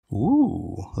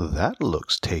Ooh, that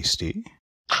looks tasty.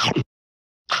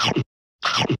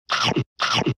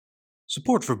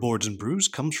 Support for Boards and Brews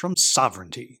comes from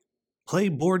Sovereignty. Play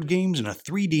board games in a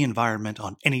 3D environment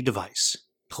on any device.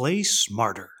 Play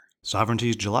smarter.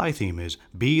 Sovereignty's July theme is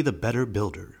Be the Better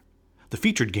Builder. The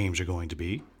featured games are going to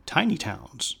be Tiny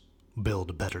Towns,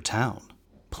 Build a Better Town,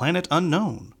 Planet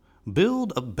Unknown,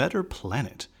 Build a Better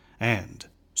Planet, and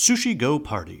Sushi Go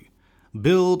Party,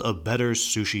 Build a Better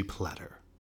Sushi Platter.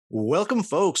 Welcome,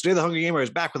 folks. Today, the Hungry Gamer is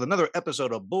back with another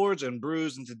episode of Boards and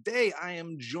Brews, and today I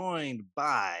am joined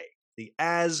by the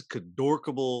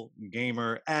As-Cadorkable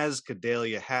Gamer,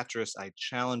 As-Cadelia Hattress. I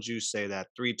challenge you, say that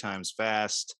 3 times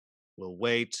fast. We'll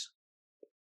wait.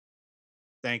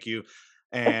 Thank you.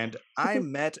 And I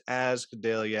met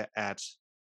As-Cadelia at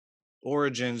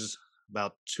Origins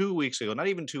about 2 weeks ago, not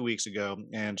even 2 weeks ago,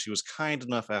 and she was kind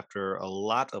enough after a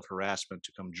lot of harassment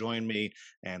to come join me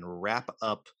and wrap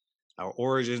up our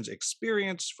Origins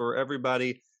experience for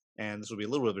everybody. And this will be a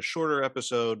little bit of a shorter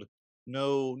episode.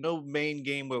 No main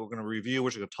game that we're going to review. We're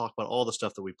just going to talk about all the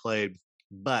stuff that we played.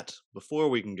 But before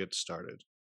we can get started,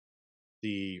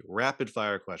 the rapid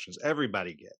fire questions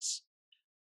everybody gets.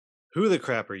 Who the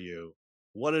crap are you?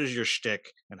 What is your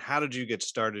shtick? And how did you get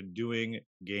started doing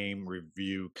game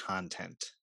review content?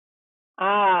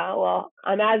 Well,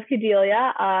 I'm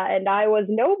As-Cadelia, and I was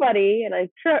nobody, and I'm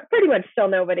pretty much still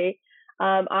nobody.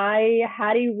 I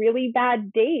had a really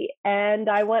bad date, and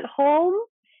I went home,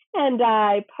 and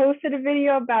I posted a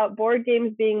video about board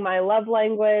games being my love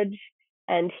language,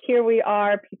 and here we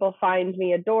are. People find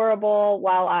me adorable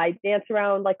while I dance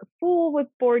around like a fool with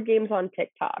board games on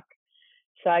TikTok.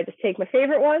 So I just take my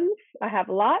favorite ones. I have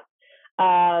a lot.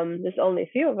 There's only a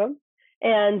few of them.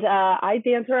 And I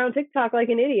dance around TikTok like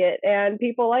an idiot, and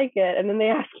people like it. And then they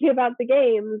ask me about the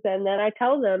games, and then I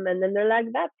tell them, and then they're like,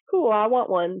 that's cool, I want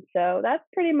one. So that's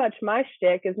pretty much my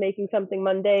shtick, is making something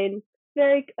mundane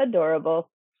very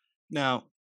adorable. Now,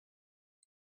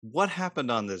 what happened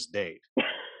on this date?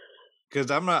 Because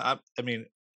I don't know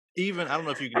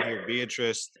if you can hear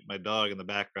Beatrice, my dog, in the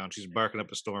background. She's barking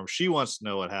up a storm. She wants to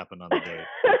know what happened on the date.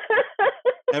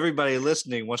 Everybody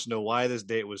listening wants to know why this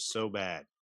date was so bad.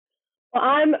 Well,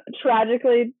 I'm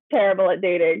tragically terrible at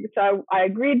dating. So I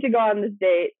agreed to go on this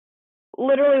date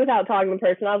literally without talking to the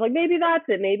person. I was like, maybe that's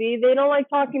it. Maybe they don't like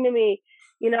talking to me.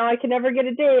 I can never get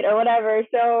a date or whatever.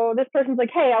 So this person's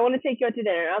like, hey, I want to take you out to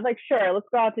dinner. And I was like, sure, let's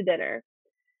go out to dinner.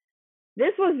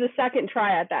 This was the second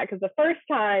try at that, because the first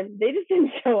time they just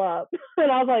didn't show up. And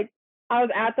I was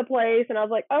at the place, and I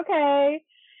was like, okay.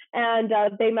 And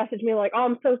they messaged me like, oh,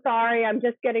 I'm so sorry. I'm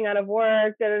just getting out of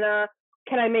work. Can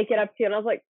I make it up to you? And I was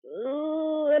like,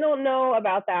 I don't know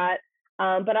about that.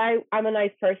 But I'm a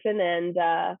nice person. And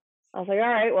I was like, all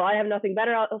right, well, I have nothing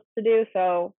better else to do.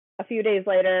 So a few days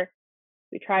later,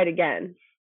 we tried again.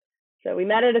 So we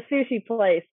met at a sushi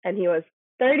place, and he was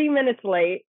 30 minutes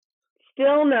late.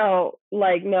 Still no,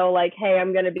 hey,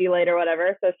 I'm going to be late or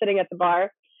whatever. So sitting at the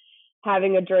bar,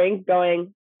 having a drink,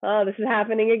 going, oh, this is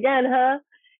happening again, huh?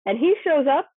 And he shows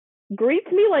up,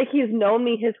 greets me like he's known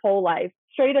me his whole life,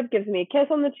 straight up gives me a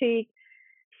kiss on the cheek,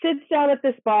 sits down at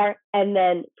this bar, and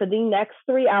then for the next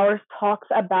 3 hours talks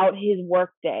about his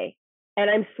workday. And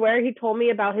I swear he told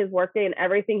me about his workday and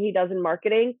everything he does in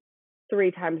marketing 3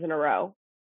 times in a row.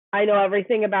 I know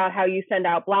everything about how you send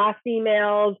out blast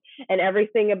emails and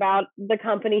everything about the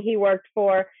company he worked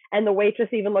for. And the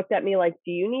waitress even looked at me like,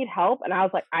 do you need help? And I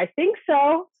was like, I think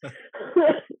so.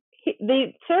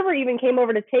 The server even came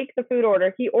over to take the food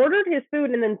order. He ordered his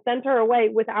food and then sent her away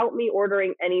without me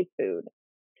ordering any food.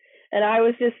 And I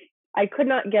could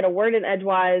not get a word in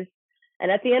edgewise.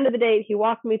 And at the end of the day, he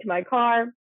walked me to my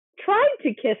car, tried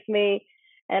to kiss me.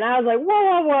 And I was like,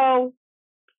 whoa.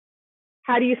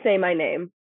 How do you say my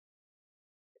name?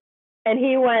 And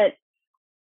he went,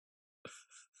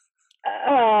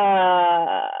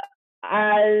 yeah.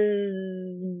 I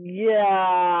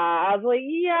was like,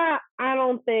 yeah, I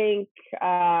don't think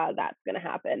that's going to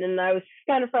happen. And I was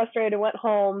kind of frustrated, went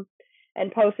home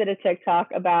and posted a TikTok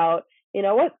about,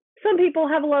 what some people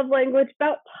have a love language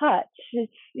about touch.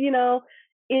 It's,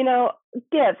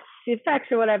 gifts,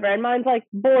 affection, whatever. And mine's like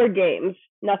board games,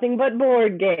 nothing but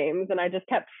board games. And I just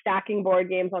kept stacking board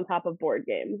games on top of board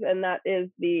games. And that is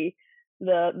the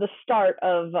start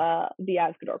of the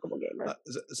As-Cadorkable Gamer.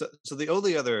 So the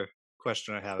only other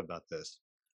question I have about this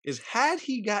is, had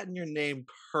he gotten your name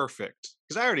perfect,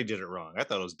 because I already did it wrong. I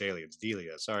thought it was Delia. It's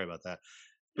Delia. Sorry about that.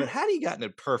 But had he gotten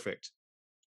it perfect,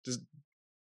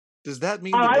 does that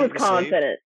mean I was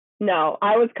confident? No,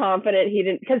 I was confident he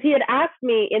didn't, because he had asked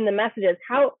me in the messages,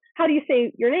 how do you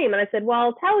say your name? And I said, well,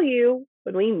 I'll tell you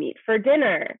when we meet for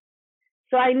dinner.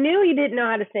 So I knew he didn't know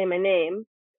how to say my name.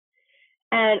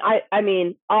 And I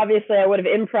mean, obviously, I would have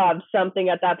improv something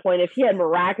at that point if he had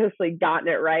miraculously gotten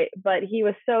it right. But he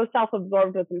was so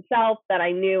self-absorbed with himself that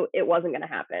I knew it wasn't going to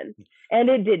happen, and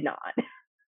it did not.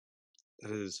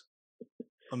 That is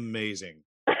amazing.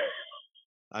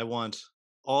 I want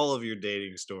all of your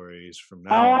dating stories from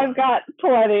now on. I've got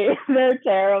plenty. They're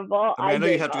terrible. I mean, I know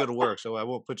you have to go to work, so I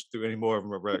won't put you through any more of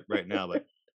them right now, but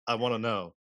I want to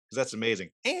know because that's amazing.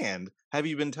 And have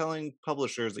you been telling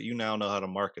publishers that you now know how to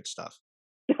market stuff?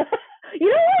 You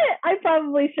know what? I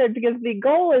probably should, because the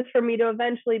goal is for me to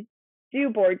eventually do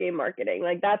board game marketing.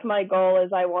 Like, that's my goal,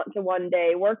 is I want to one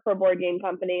day work for a board game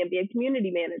company and be a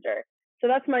community manager. So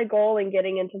that's my goal in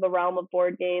getting into the realm of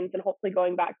board games, and hopefully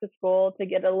going back to school to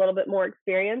get a little bit more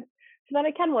experience so that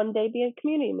I can one day be a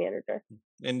community manager.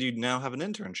 And you now have an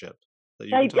internship.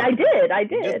 That I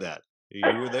did. You did that.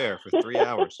 You were there for 3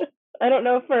 hours. I don't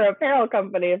know for a apparel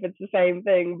company if it's the same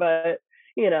thing, but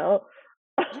you know.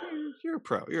 You're a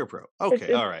pro. You're a pro.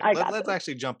 Okay, all right. Let's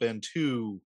actually jump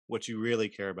into what you really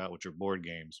care about with your board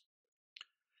games.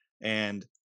 And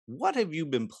what have you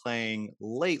been playing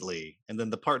lately? And then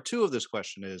the part 2 of this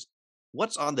question is,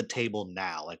 what's on the table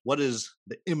now? Like, what is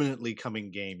the imminently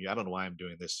coming game? I don't know why I'm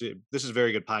doing this. This is a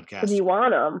very good podcast. Do you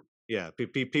want them? Yeah,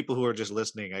 people who are just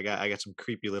listening, I got some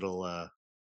creepy little,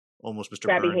 almost Mr.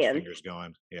 Grabby Burns hands. fingers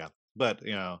going. Yeah, but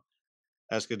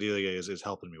Escadelia is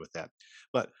helping me with that.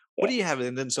 But what do you have?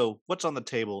 And then, so what's on the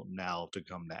table now to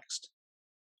come next?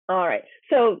 All right.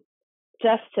 So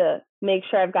just to make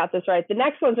sure I've got this right, the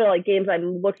next ones are like games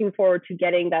I'm looking forward to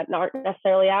getting that aren't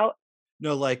necessarily out.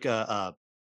 No, like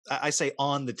I say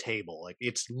on the table. Like,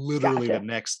 it's literally the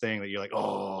next thing that you're like,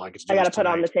 oh, I got to put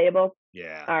on the table.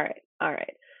 Yeah. All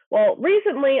right. Well,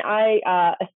 recently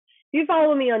if you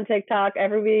follow me on TikTok,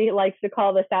 everybody likes to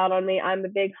call this out on me. I'm a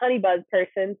big Honeybuzz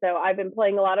person, so I've been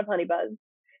playing a lot of Honeybuzz.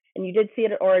 And you did see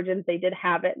it at Origins. They did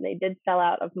have it, and they did sell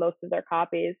out of most of their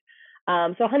copies.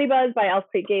 So Honeybuzz by Elf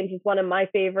Creek Games is one of my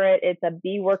favorite. It's a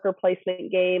bee worker placement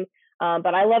game,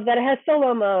 but I love that it has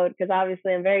solo mode, because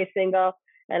obviously I'm very single,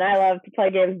 and I love to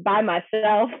play games by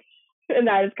myself, and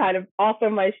that is kind of also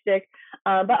my shtick.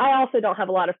 But I also don't have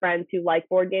a lot of friends who like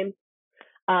board games,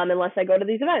 unless I go to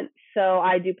these events. So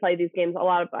I do play these games a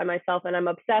lot by myself, and I'm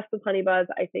obsessed with Honeybuzz.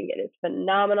 I think it is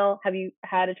phenomenal. Have you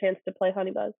had a chance to play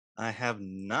Honeybuzz? I have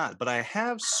not, but I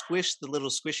have squished the little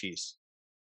squishies.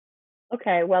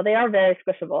 Okay, well, they are very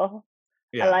squishable.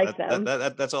 Yeah, I like them.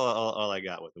 That's all I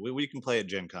got with it. We can play at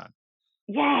Gen Con.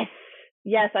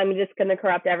 Yes, I'm just going to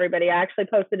corrupt everybody. I actually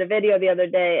posted a video the other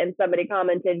day, and somebody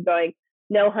commented going,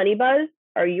 "No Honeybuzz,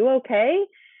 are you okay?"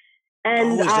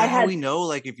 And is that how we know?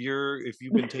 Like, if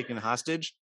you've been taken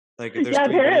hostage, like if there's 3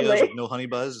 videos of no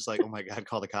Honeybuzz, it's like, oh my god,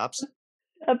 call the cops.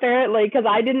 Apparently, because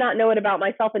I did not know it about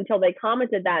myself until they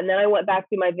commented that, and then I went back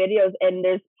through my videos, and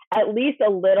there's at least a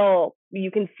little,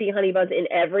 you can see Honeybuzz in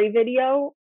every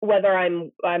video, whether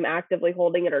I'm actively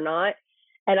holding it or not.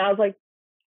 And I was like,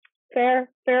 fair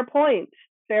point.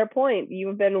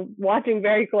 You've been watching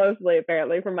very closely,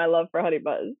 apparently, for my love for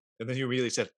Honeybuzz. And then you really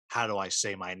said, how do I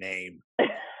say my name?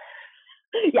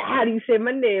 Yeah, how do you say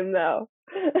my name, though?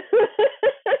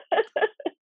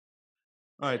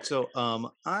 All right, so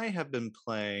I have been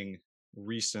playing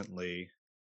recently.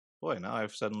 Boy, now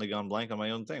I've suddenly gone blank on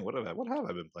my own thing. What have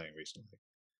I been playing recently?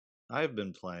 I've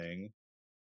been playing.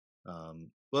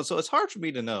 Well, so it's hard for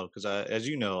me to know, because as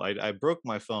you know, I broke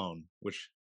my phone, which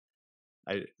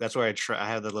that's where I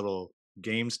have the little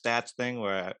game stats thing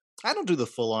where I don't do the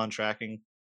full on tracking.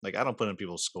 Like, I don't put in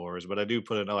people's scores, but I do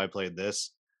put in, oh, I played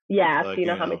this. Yeah, so you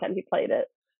know how many times you played it.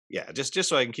 Yeah, just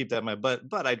so I can keep that in my butt.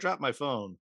 But I dropped my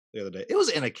phone the other day. It was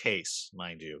in a case,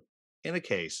 mind you. In a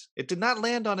case. It did not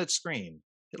land on its screen.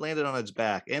 It landed on its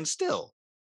back and still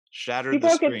shattered the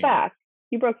screen. You broke its back.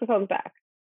 You broke the phone's back.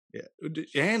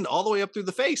 Yeah, and all the way up through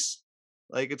the face.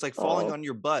 Like, it's like falling on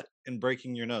your butt and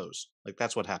breaking your nose. Like,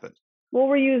 that's what happened. Well,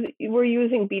 were you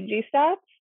using BG stats?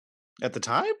 At the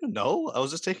time? No, I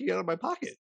was just taking it out of my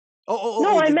pocket.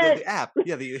 I meant the app.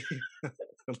 Yeah,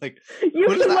 like, you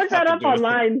can look that up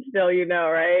online still,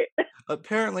 right?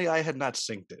 Apparently, I had not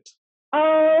synced it.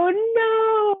 Oh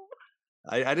no!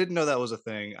 I didn't know that was a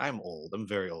thing. I'm old. I'm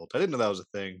very old. I didn't know that was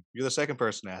a thing. You're the second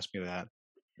person to ask me that,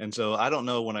 and so I don't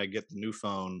know when I get the new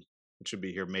phone. It should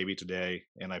be here maybe today,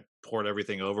 and I port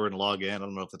everything over and log in. I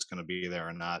don't know if it's going to be there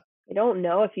or not. I don't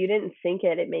know. If you didn't sync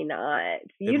it, it may not.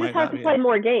 You just have to play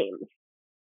more games.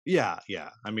 Yeah.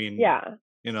 I mean, yeah.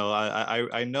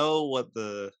 I know what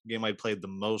the game I played the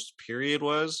most period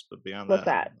was, but beyond What's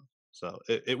that? So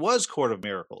it was Court of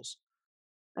Miracles.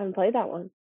 I haven't played that one.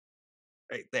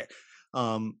 Right there.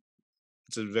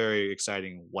 It's a very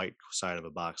exciting white side of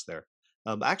a box there.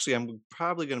 Actually, I'm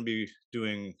probably going to be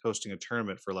hosting a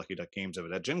tournament for Lucky Duck Games of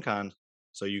it at Gen Con,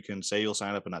 so you can say you'll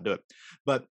sign up and not do it.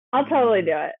 But I'll totally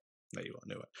do it. no, you won't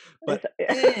do it. But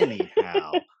It's-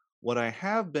 anyhow, what I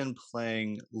have been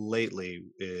playing lately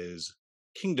is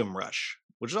Kingdom Rush,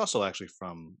 which is also actually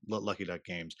from Lucky Duck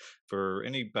Games. For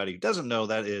anybody who doesn't know,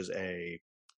 that is a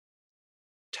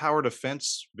tower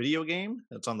defense video game.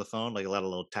 It's on the phone, like a lot of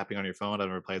little tapping on your phone. I've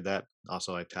never played that.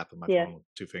 Also, I tap on my yeah. phone with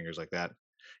two fingers like that.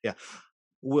 Yeah,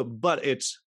 but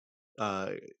it's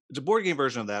a board game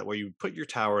version of that where you put your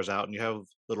towers out and you have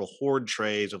little horde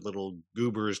trays of little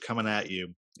goobers coming at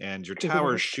you, and your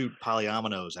towers shoot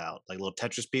polyominoes out like little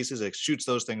Tetris pieces. It shoots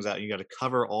those things out. And you got to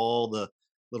cover all the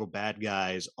little bad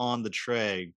guys on the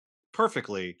tray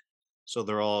perfectly, so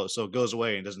so it goes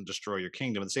away and doesn't destroy your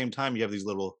kingdom. At the same time, you have these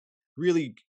little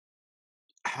really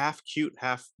half cute,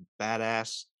 half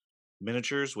badass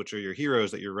miniatures, which are your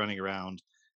heroes that you're running around,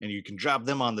 and you can drop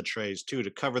them on the trays too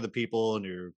to cover the people, and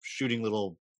you're shooting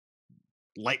little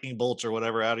lightning bolts or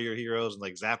whatever out of your heroes and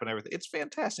like zapping everything. It's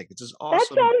fantastic. It's just That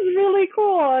awesome. sounds really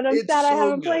cool, and I'm It's sad I so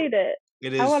haven't good. played it.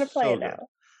 It I is want to play so it good. now.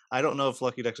 I don't know if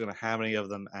Lucky Duck's going to have any of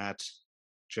them at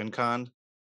Gen Con,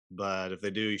 but if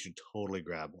they do, you should totally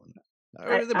grab one.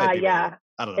 Or they might be Yeah,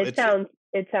 I don't know.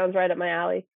 it sounds right up my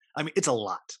alley. I mean, it's a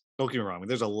lot. Don't get me wrong. I mean,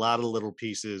 there's a lot of little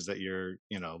pieces that you're,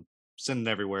 sending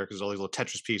everywhere because all these little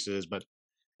Tetris pieces, but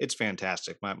it's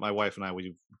fantastic. My wife and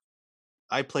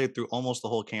I played through almost the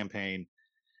whole campaign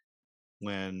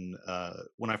when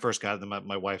I first got it. Then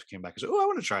my wife came back and said, "Oh, I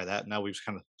want to try that." Now we've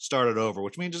kind of started over,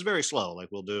 which means it's very slow. Like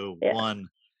we'll do Yeah. one,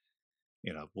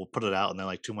 we'll put it out, and then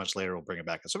like 2 months later we'll bring it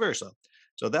back. So very slow.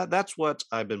 So that's what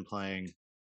I've been playing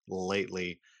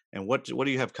lately. And what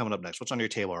do you have coming up next? What's on your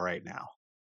table right now?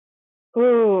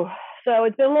 Ooh, so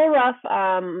it's been a little rough.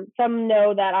 Some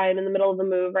know that I'm in the middle of the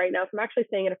move right now, so I'm actually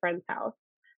staying at a friend's house,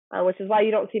 which is why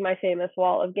you don't see my famous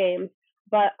wall of games.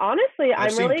 But honestly, I've I'm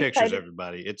seen really pictures, excited.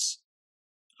 everybody.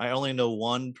 I only know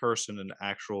one person in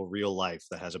actual real life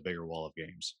that has a bigger wall of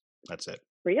games. That's it.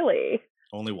 Really?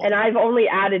 Only one. And I've only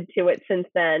added to it since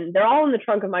then. They're all in the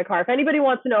trunk of my car. If anybody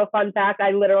wants to know a fun fact,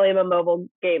 I literally am a mobile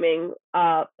gaming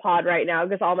pod right now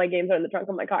because all my games are in the trunk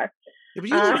of my car. Yeah, but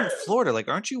you live in Florida. Like,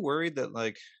 aren't you worried that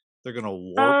like they're gonna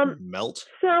warp or melt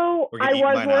So or get I eaten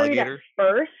was by an worried at alligator?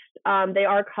 first. They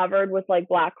are covered with like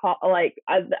like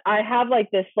I have like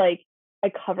this like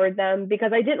I covered them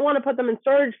because I didn't want to put them in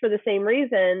storage for the same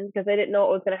reason because I didn't know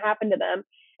what was going to happen to them.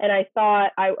 And I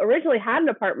thought I originally had an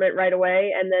apartment right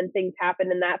away, and then things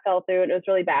happened and that fell through, and it was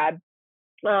really bad.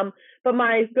 But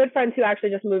my good friends who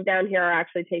actually just moved down here are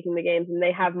actually taking the games, and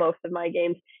they have most of my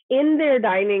games in their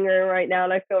dining room right now,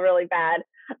 and I feel really bad.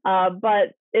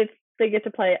 But if they get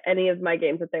to play any of my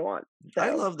games that they want, so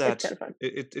I love that. it's kind of fun.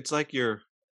 It's like your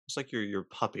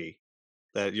puppy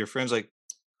that your friends like.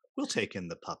 We'll take in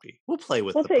the puppy. We'll play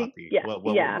with the puppy. Yeah,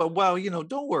 yeah. Well,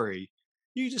 don't worry.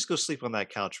 You just go sleep on that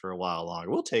couch for a while longer.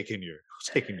 We'll take in your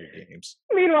games.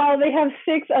 Meanwhile, they have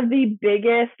 6 of the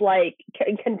biggest like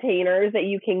containers that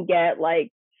you can get,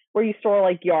 like where you store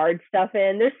like yard stuff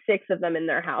in. There's 6 of them in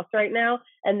their house right now,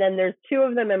 and then there's 2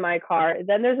 of them in my car.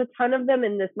 Then there's a ton of them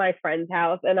in this my friend's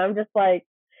house, and I'm just like,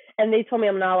 and they told me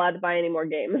I'm not allowed to buy any more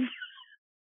games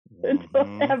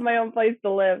until I have my own place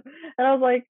to live. And I was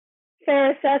like,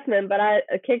 fair assessment, but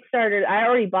Kickstarter, I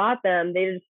already bought them.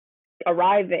 They just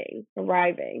arriving.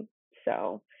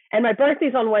 So, and my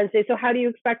birthday's on Wednesday. So how do you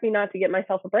expect me not to get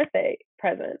myself a birthday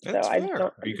present? That's so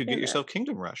fair. You could get yourself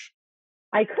Kingdom Rush.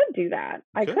 I could do that.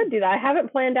 I could do that. I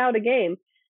haven't planned out a game,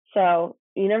 so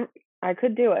I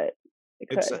could do it.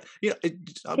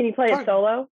 Can you play it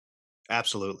solo?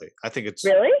 Absolutely. I think it's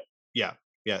really. Yeah.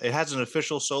 It has an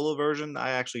official solo version.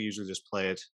 I actually usually just play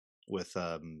it with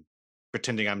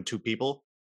pretending I'm 2 people.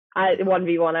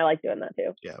 1v1. I like doing that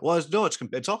too. Yeah. Well,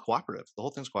 it's all cooperative. The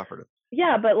whole thing's cooperative.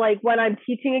 Yeah, but like when I'm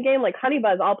teaching a game like Honey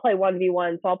Buzz, I'll play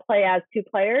 1v1. So I'll play as 2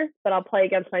 players, but I'll play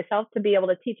against myself to be able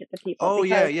to teach it to people. Oh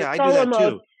yeah, I do that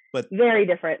too. But very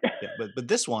different. Yeah, but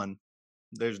this one,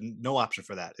 there's no option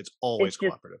for that. It's always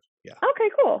cooperative. Yeah. Okay,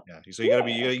 cool. Yeah. So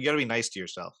you gotta be nice to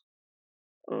yourself.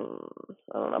 I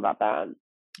don't know about that.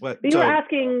 But you were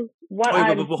asking what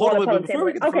before we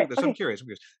get to this, I'm curious.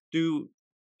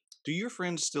 Do your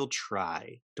friends still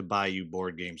try to buy you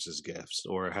board games as gifts,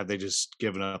 or have they just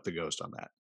given up the ghost on that?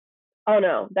 Oh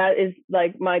no, that is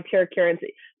like my pure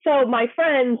currency. So my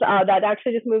friends that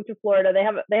actually just moved to Florida,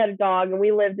 they had a dog, and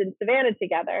we lived in Savannah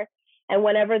together. And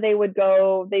whenever they would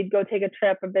go, they'd go take a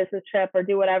trip, a business trip, or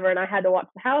do whatever, and I had to watch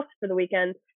the house for the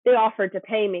weekend. They offered to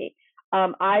pay me.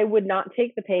 I would not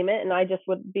take the payment, and I just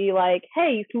would be like,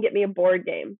 hey, you can get me a board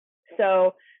game.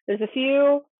 So there's a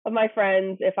few of my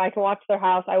friends, if I can watch their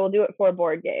house, I will do it for a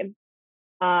board game.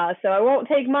 So I won't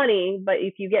take money, but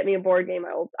if you get me a board game,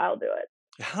 I'll do it.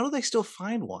 How do they still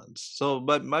find ones? So,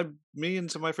 but me and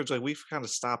some of my friends, like, we've kind of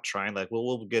stopped trying. Like,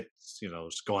 we'll get,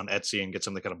 just go on Etsy and get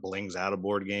something that kind of blings out a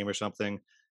board game or something.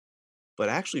 But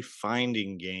actually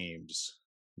finding games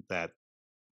that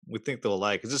we think they'll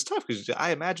like, because it's tough. Because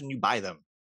I imagine you buy them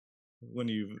when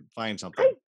you find something.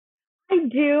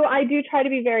 I do try to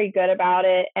be very good about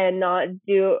it and not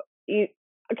do.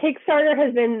 Kickstarter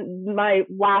has been my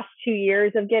last 2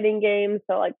 years of getting games,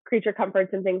 so like Creature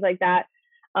Comforts and things like that.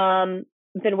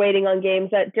 Been waiting on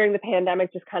games that during the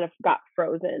pandemic just kind of got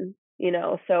frozen,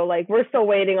 so like we're still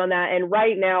waiting on that, and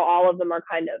right now all of them are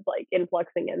kind of like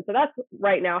influxing in, so that's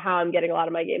right now how I'm getting a lot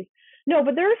of my games. No,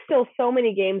 but there are still so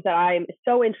many games that I'm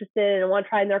so interested in and want to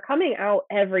try, and they're coming out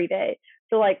every day.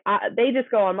 So like they just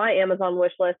go on my Amazon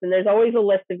wish list, and there's always a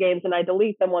list of games, and I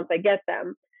delete them once I get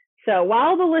them. So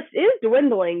while the list is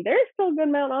dwindling, there's still a good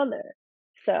amount on there.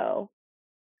 So,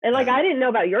 and like I didn't know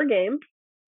about your game.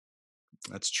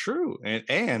 That's true,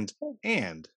 and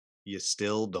you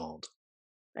still don't.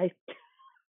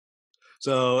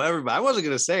 So everybody, I wasn't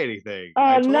going to say anything.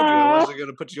 I told you I wasn't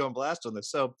going to put you on blast on this.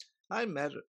 So I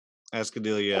met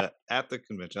Ascadelia at the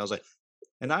convention. I was like,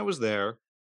 and I was there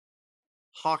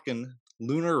hawking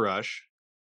Lunar Rush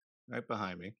right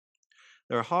behind me.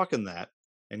 They're hawking that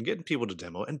and getting people to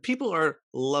demo, and people are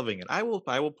loving it. I will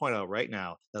point out right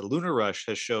now that Lunar Rush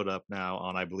has showed up now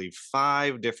on, I believe,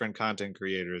 5 different content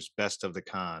creators' best of the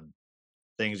con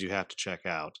things you have to check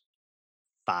out.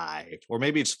 5, or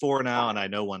maybe it's 4 now, and I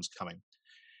know one's coming.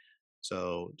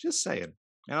 So just saying.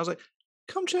 And I was like,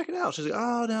 come check it out. She's like,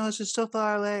 oh no, it's just so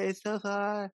far away. It's so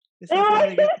far. It's so far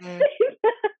to get there.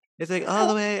 It's like all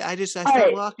the way. I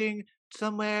start walking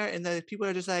somewhere, and the people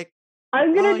are just like,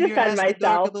 I'm gonna defend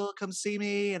myself. Come see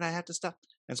me, and I have to stop.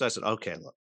 And so I said, okay,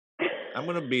 look, I'm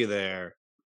gonna be there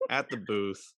at the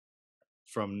booth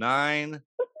from 9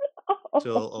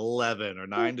 till 11 or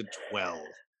 9 to 12,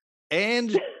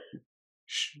 and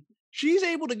she's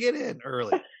able to get in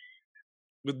early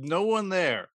with no one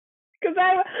there. Because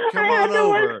I had to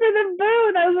work for the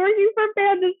booth. I was working for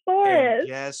Pandasaurus. And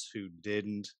guess who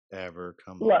didn't ever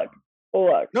come? Look.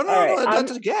 No.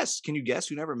 That's a guess. Can you guess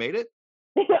who never made it?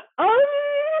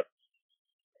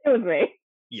 It was me.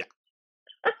 Yeah.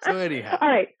 So anyhow. All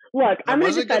right. Look, I'm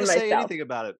going to defend myself. Say anything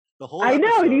about it. The whole I episode.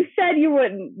 know you said you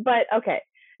wouldn't, but okay.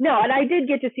 No, and I did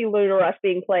get to see Lunar Rush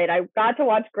being played. I got to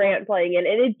watch Grant playing it,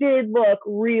 and it did look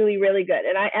really, really good.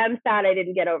 And I am sad I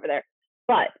didn't get over there.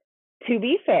 But to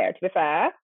be fair,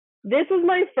 this was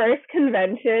my first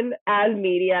convention as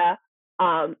media.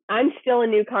 I'm still a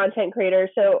new content creator,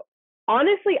 so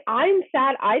honestly, I'm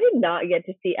sad I did not get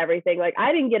to see everything. Like,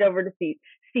 I didn't get over to see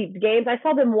Steeped Games. I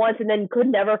saw them once and then could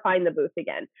never find the booth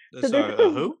again. So sorry,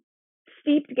 who?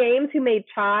 Steeped Games, who made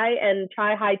Chai and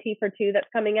Chai High Tea for 2 that's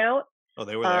coming out. Oh,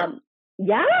 they were there?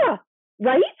 Yeah,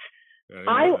 right?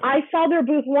 I saw their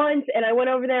booth once, and I went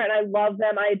over there, and I love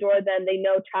them. I adore them. They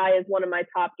know Chai is one of my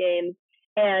top games.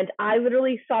 And I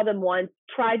literally saw them once,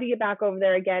 tried to get back over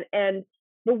there again. And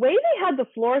the way they had the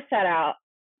floor set out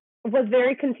was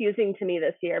very confusing to me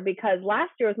this year, because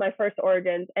last year was my first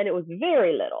Origins, and it was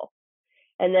very little.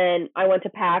 And then I went to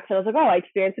PAX, and I was like, oh, I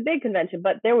experienced a big convention.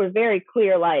 But there was very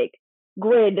clear, like,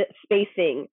 grid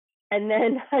spacing. And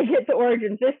then I get to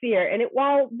Origins this year, and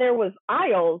while there was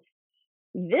aisles,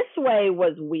 this way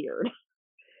was weird.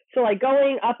 So like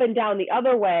going up and down the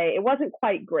other way, it wasn't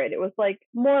quite grid. It was like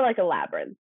more like a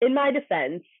labyrinth, in my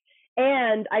defense.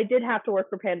 And I did have to work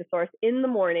for Pandasaurus in the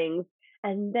mornings,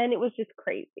 and then it was just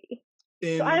crazy.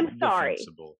 So I'm sorry.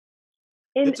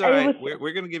 It's all right.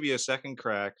 We're going to give you a second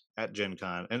crack at Gen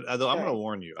Con. And although I'm going to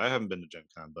warn you, I haven't been to Gen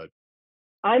Con, but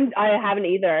I haven't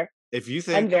either. If you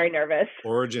think I'm very nervous.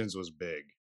 Origins was big.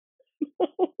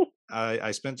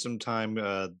 I spent some time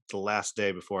the last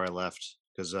day before I left,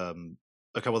 because a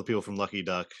couple of the people from Lucky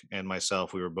Duck and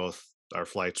myself, our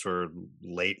flights were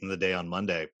late in the day on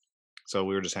Monday. So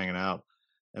we were just hanging out.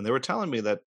 And they were telling me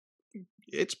that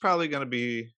it's probably going to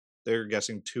be, they're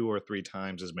guessing 2 or 3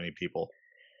 times as many people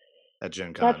at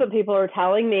Gen Con. That's what people are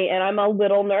telling me. And I'm a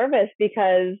little nervous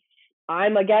because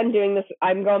I'm again doing this.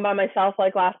 I'm going by myself.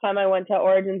 Like last time I went to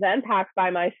Origins and PAX by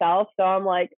myself. So I'm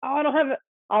like, oh, I don't have it.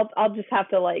 I'll just have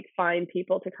to like find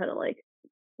people to kind of like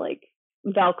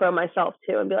Velcro myself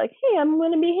to and be like, hey, I'm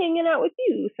going to be hanging out with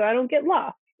you so I don't get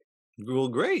lost. Well,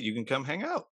 great. You can come hang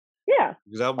out. Yeah.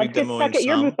 Because I'll be demoing stuck at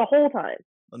your booth the whole time.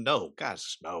 No,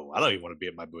 gosh, no. I don't even want to be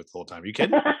at my booth the whole time. Are you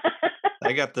kidding?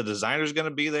 I got the designer's going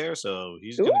to be there, so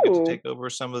he's going to get to take over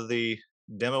some of the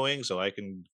demoing so I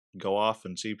can go off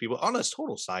and see people. On a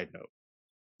total side note,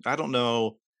 I don't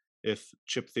know if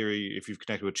you've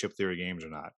connected with Chip Theory Games or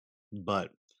not,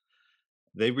 but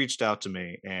they reached out to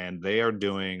me, and they are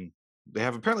doing.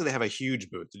 Apparently they have a huge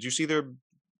booth. Did you see their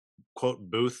quote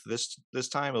booth this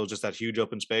time? It was just that huge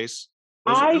open space.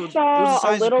 I It was the saw a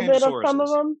size of little bit of some of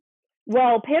Pandasaurus's. them.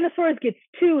 Well, Pandasaurus gets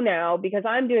 2 now because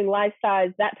I'm doing life size.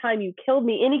 That time you killed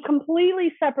me in a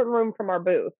completely separate room from our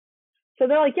booth. So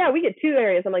they're like, yeah, we get 2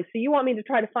 areas. I'm like, so you want me to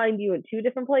try to find you in 2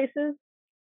 different places?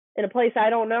 In a place I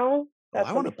don't know? Oh,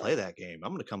 I want to play that game.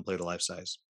 I'm going to come play the life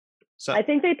size. So I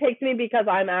think they picked me because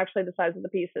I'm actually the size of the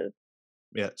pieces.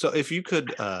 Yeah. So if you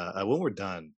could, when we're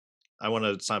done, I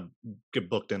want to get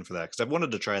booked in for that because I've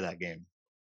wanted to try that game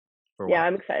for a while. Yeah,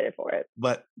 I'm excited for it.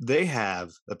 But they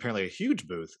have apparently a huge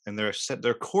booth, and they're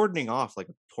cordoning off like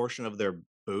a portion of their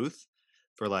booth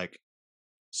for like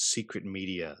secret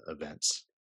media events.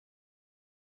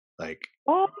 Like,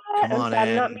 come on I'm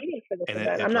in. not meeting for this And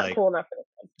event. I'm not cool enough for this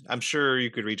one. I'm sure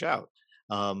you could reach out.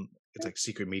 It's like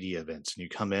secret media events, and you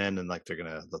come in, and like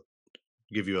they'll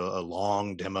give you a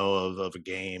long demo of a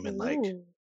game and like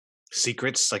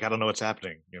secrets. Like I don't know what's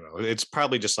happening. You know, it's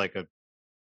probably just like a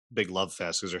big love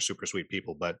fest because they're super sweet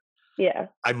people. But yeah,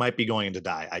 I might be going to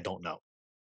die. I don't know.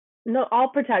 No, I'll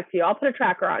protect you. I'll put a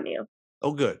tracker on you.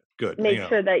 Oh, good. Make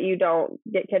sure that you don't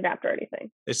get kidnapped or anything.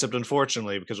 Except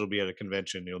unfortunately, because we'll be at a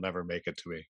convention, you'll never make it to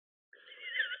me.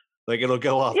 Like it'll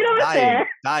go off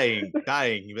dying.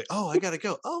 You're like, oh, I gotta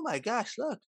go. Oh my gosh,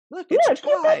 look, it's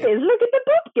time. Look at the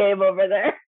book game over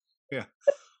there. Yeah.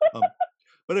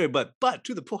 But anyway, but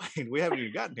to the point, we haven't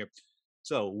even gotten here.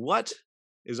 So what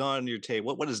is on your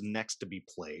table? What is next to be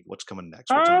played? What's coming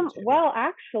next? Well,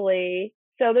 actually,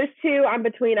 so there's 2 I'm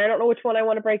between. I don't know which one I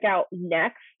want to break out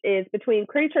next. Is between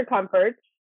Creature Comforts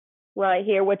right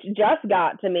here, which just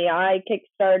got to me. I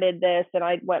kickstarted this and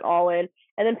I went all in.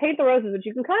 And then Paint the Roses, which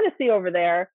you can kind of see over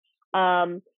there.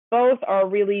 Both are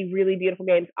really, really beautiful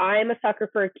games. I'm a sucker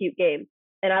for a cute game,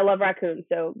 and I love raccoons.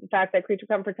 So the fact that Creature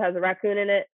Comforts has a raccoon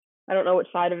in it, I don't know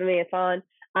which side of me it's on,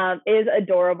 is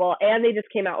adorable. And they just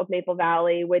came out with Maple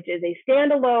Valley, which is a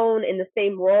standalone in the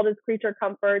same world as Creature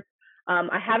Comforts.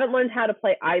 I haven't learned how to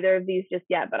play either of these just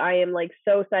yet, but I am like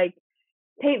so psyched.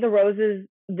 Paint the Roses,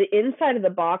 the inside of the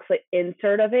box, like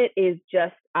insert of it is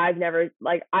just, I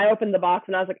opened the box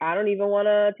and I was like, I don't even want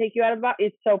to take you out of the box.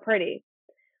 It's so pretty.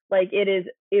 Like it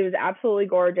was absolutely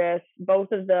gorgeous.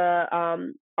 Both of the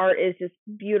art is just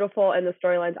beautiful, and the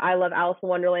storylines. I love Alice in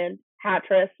Wonderland, Mad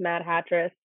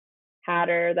Hattress,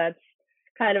 Hatter. That's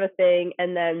kind of a thing.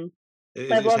 And then is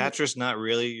Hattress not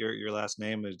really your last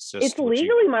name? It's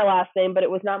legally my last name, but it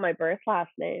was not my birth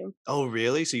last name. Oh,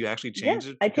 really? So you actually changed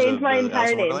it? I changed my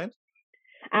entire name.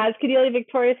 Ascadelia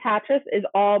Victorious Hattress is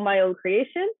all my own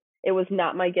creation. It was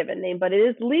not my given name, but it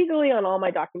is legally on all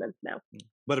my documents now.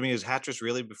 But I mean, is Hattress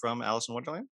really from Alice in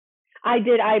Wonderland? I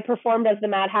did. I performed as the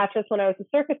Mad Hattress when I was a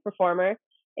circus performer,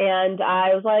 and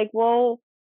I was like, well,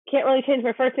 can't really change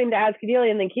my first name to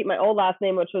Ascadelia and then keep my old last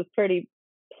name, which was pretty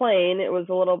plain. It was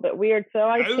a little bit weird, so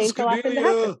I changed the last name to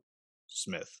Hattress.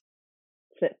 Smith,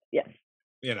 yes.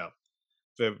 You know,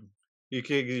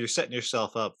 you're setting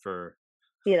yourself up for,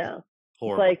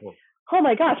 horrible. Like, oh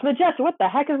my gosh, Majesta, what the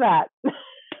heck is that?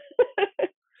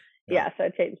 Yeah, so I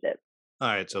changed it. All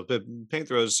right, so Paint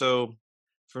the Rose. So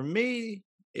for me,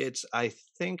 I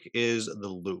think is the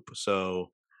Loop.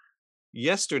 So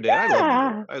yesterday,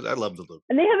 I love the Loop,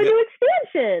 and they have a new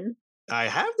expansion. I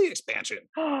have the expansion,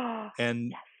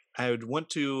 and yes. I went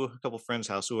to a couple friends'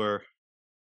 house who are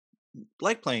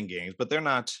like playing games, but they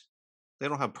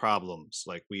don't have problems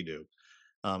like we do,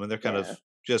 and they're kind of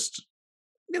just,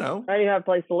 I don't even have a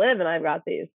place to live, and I've got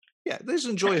these. Yeah, they just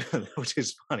enjoy it, which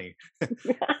is funny.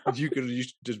 You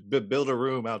just build a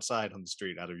room outside on the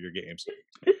street out of your games.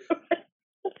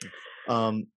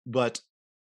 But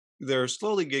they're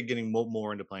slowly getting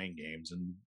more into playing games,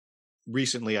 and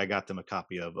recently I got them a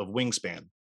copy of Wingspan,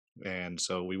 and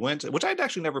so we went, which I'd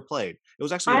actually never played. It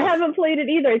was actually I haven't played it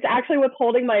either. It's actually what's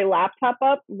holding my laptop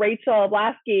up. Rachel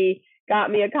Lasky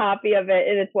got me a copy of it,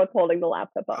 and it's what's holding the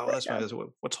laptop up. Oh, that's right.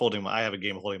 What's holding I have a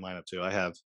game holding mine up too. I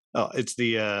have. Oh, it's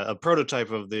the a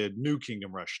prototype of the new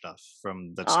Kingdom Rush stuff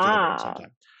that's still there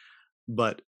sometime.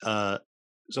 But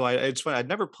so it's funny. I'd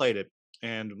never played it,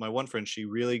 and my one friend, she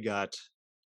really got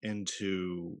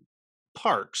into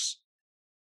Parks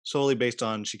solely based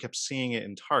on, she kept seeing it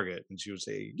in Target, and she would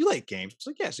say, "You like games?" I was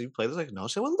like, "Yes." Yeah. So you play this? Like, no.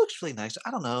 So it looks really nice.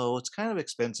 I don't know. It's kind of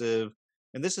expensive,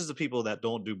 and this is the people that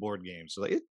don't do board games. So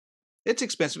like, it's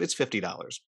expensive. It's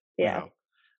 $50. Yeah,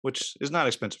 which is not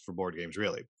expensive for board games,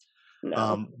 really.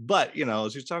 No. But as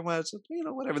you're talking about it,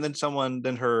 whatever. And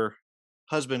then her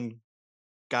husband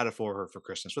got it for her for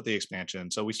Christmas with the expansion.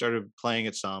 So we started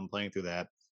playing through that.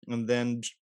 And then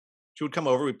she would come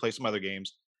over, we'd play some other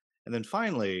games. And then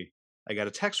finally I got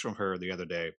a text from her the other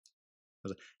day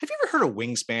was like, have you ever heard of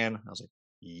Wingspan? I was like,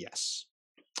 yes,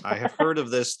 I have heard of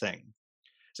this thing.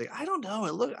 It's like, I don't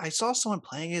know. I saw someone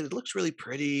playing it. It looks really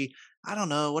pretty. I don't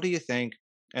know. What do you think?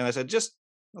 And I said, I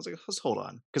was like, let's hold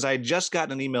on. Because I had just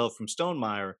gotten an email from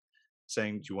Stonemaier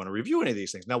saying, do you want to review any of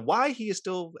these things? Now, why he is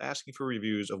still asking for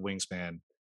reviews of Wingspan,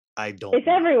 I don't It's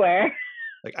everywhere.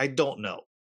 Like, I don't know.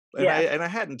 And, I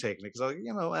hadn't taken it because I was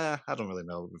like, I don't really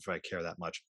know if I care that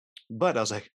much. But I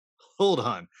was like, hold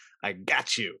on, I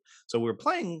got you. So we were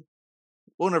playing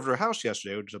one over to her house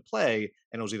yesterday, which was a play,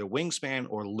 and it was either Wingspan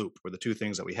or Loop were the two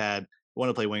things that we had. We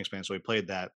wanted to play Wingspan, so we played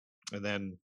that. And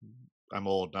then I'm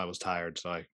old and I was tired, so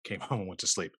I came home and went to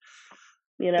sleep.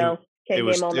 You know, it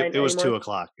was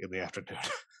 2:00 in the afternoon.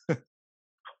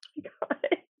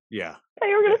 Yeah. I thought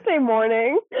you were gonna say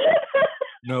morning.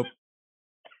 Nope.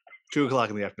 2:00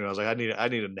 in the afternoon. I was like, I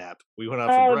need a nap. We went out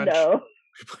for brunch. No.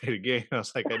 We played a game. I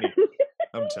was like,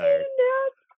 I'm tired.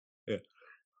 Yeah.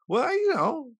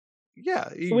 Well, yeah.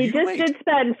 We just did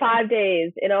spend 5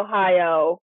 days in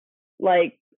Ohio,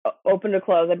 like open to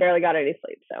close. I barely got any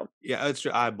sleep. So yeah, it's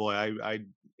true.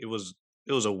 It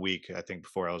was a week, I think,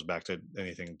 before I was back to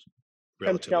anything.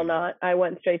 I'm still not. I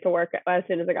went straight to work as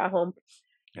soon as I got home.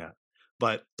 Yeah,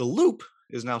 but the Loop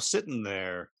is now sitting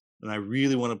there, and I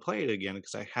really want to play it again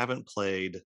because I haven't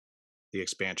played the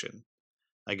expansion.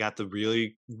 I got the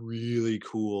really, really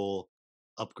cool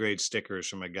upgrade stickers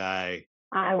from a guy.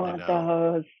 I want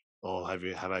those. Oh, have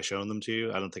I shown them to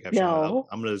you? I don't think I've shown them.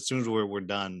 I'm gonna, as soon as we're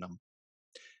done,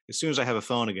 as soon as I have a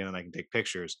phone again and I can take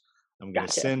pictures, I'm gonna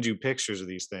send you pictures of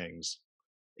these things.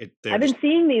 I've been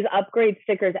seeing these upgrade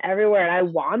stickers everywhere, and I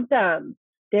want them.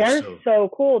 They're so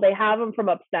cool. They have them from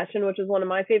Obsession, which is one of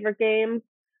my favorite games.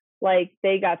 Like,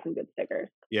 they got some good stickers.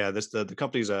 Yeah, the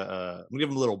company's I'm gonna give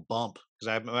them a little bump because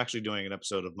I'm actually doing an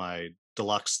episode of my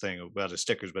deluxe thing about the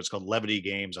stickers, but it's called Levity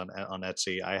Games on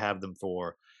Etsy. I have them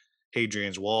for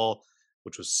Hadrian's Wall,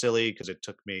 which was silly because it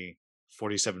took me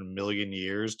 47 million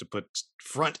years to put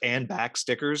front and back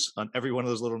stickers on every one of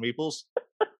those little meeples.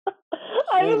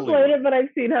 I haven't played it, but I've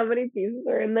seen how many pieces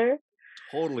are in there.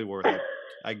 Totally worth it.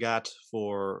 I got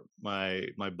for my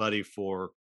buddy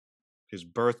for his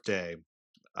birthday,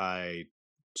 I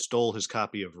stole his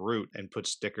copy of Root and put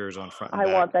stickers on front and back.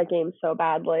 I want that game so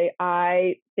badly.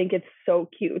 I think it's so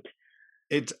cute.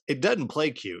 It doesn't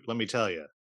play cute, let me tell you.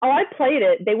 Oh, I played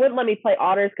it. They wouldn't let me play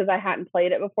Otters because I hadn't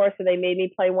played it before, so they made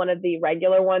me play one of the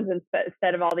regular ones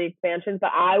instead of all the expansions.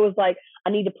 But I was like, I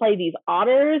need to play these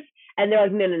Otters, and they're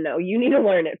like, no, you need to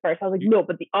learn it first. I was like, no,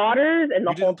 but the Otters, and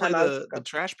the whole time the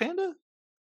Trash Panda?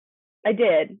 I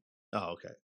did. Oh,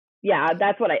 okay. Yeah,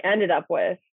 that's what I ended up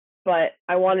with, but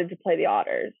I wanted to play the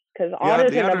Otters because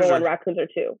Otters are number one, Raccoons are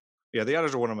two. Yeah, the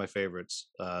Otters are one of my favorites.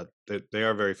 They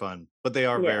are very fun, but they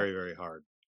are very, very hard.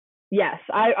 Yes,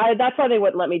 I that's why they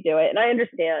wouldn't let me do it, and I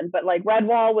understand. But like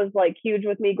Redwall was like huge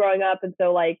with me growing up, and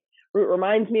so like Root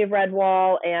reminds me of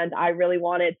Redwall, and I really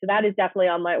want it. So that is definitely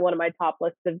on one of my top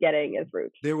lists of getting is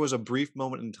Root. There was a brief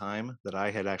moment in time that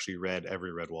I had actually read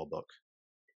every Redwall book.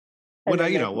 When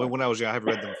I was young, I have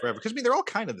read them forever because they're all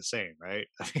kind of the same, right?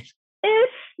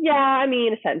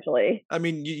 Essentially. I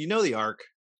mean, you know the arc.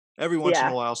 Every once in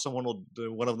a while,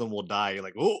 one of them will die. You're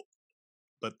like, oh,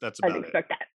 but that's about it. I'd expect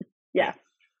that. Yeah.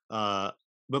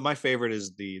 But my favorite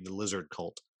is the lizard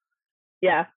cult.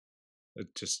 Yeah.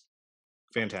 It's just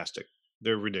fantastic.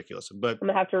 They're ridiculous. But I'm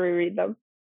gonna have to reread them.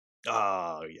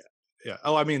 Oh yeah.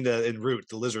 Oh, I mean in Root,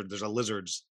 the lizard. There's a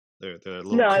lizards.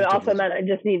 No, I also meant I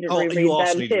just need to reread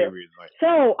them too. To reread them, right.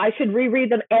 So I should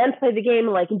reread them and play the game,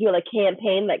 and do a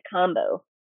campaign combo.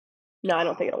 No, I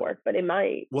don't think it'll work, but it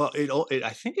might. Well, I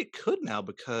think it could now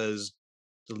because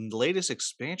the latest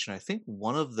expansion. I think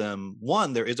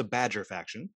there is a Badger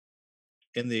faction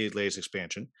in the latest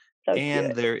expansion,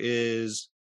 and there is,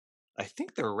 I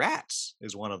think the Rats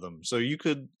is one of them. So you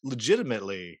could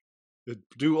legitimately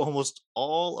do almost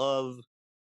all of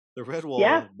the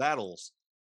Redwall battles.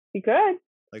 You could.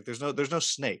 Like there's no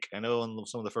snake. I know on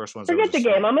some of the first ones. Forget the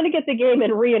game. I'm going to get the game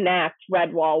and reenact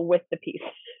Redwall with the piece.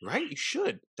 Right, you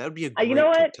should. That would be a great you know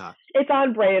what? TikTok. It's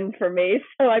on brand for me,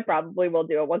 so I probably will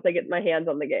do it once I get my hands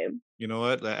on the game. You know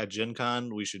what? At Gen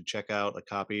Con, we should check out a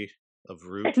copy of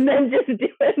Root. And then just do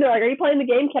it. And they're like, are you playing the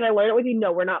game? Can I learn it with you?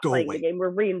 No, we're not playing the game.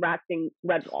 We're reenacting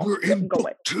Redwall. We're in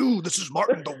book 2. This is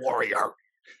Martin the Warrior.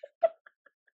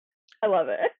 I love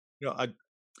it.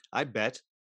 I bet,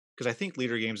 because I think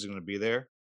Leader Games is going to be there.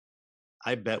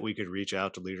 I bet we could reach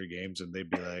out to Leader Games and they'd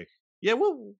be like, yeah,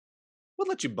 we'll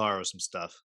let you borrow some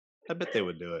stuff. I bet they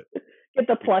would do it. Get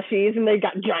the plushies and they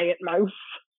got giant mouse.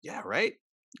 Yeah, right?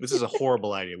 This is a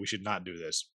horrible idea. We should not do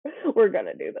this. We're going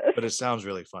to do this. But it sounds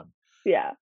really fun.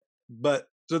 Yeah. But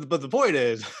the point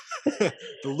is, the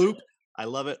Loop I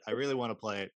love it. I really want to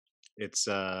play it. It's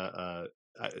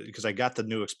because I got the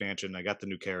new expansion. I got the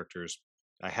new characters.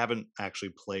 I haven't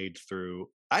actually played through.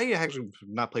 I actually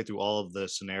not played through all of the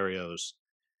scenarios.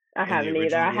 I haven't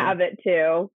either. I have it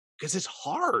too. Because it's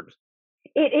hard.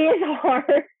 It is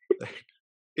hard.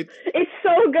 It's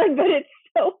so good, but it's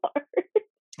so hard.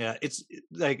 Yeah,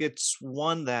 it's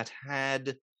one that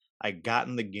had I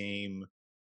gotten the game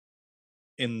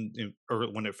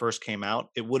or when it first came out,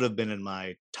 it would have been in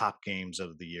my top games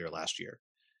of the year last year.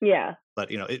 Yeah.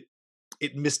 But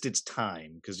it missed its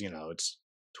time because it's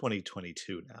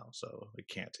 2022 now, so it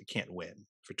can't win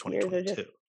for 2022. Just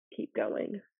keep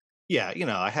going. Yeah,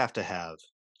 I have to have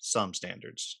some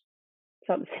standards.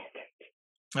 All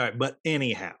right, but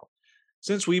anyhow,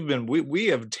 since we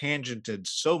have tangented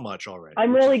so much already.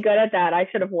 I'm really good at that. I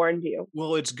should have warned you.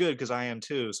 Well, it's good because I am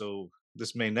too. So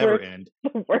this may never end.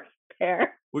 The worst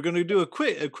pair. We're going to do a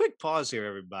quick pause here,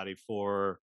 everybody,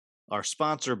 for our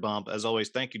sponsor bump. As always,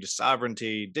 thank you to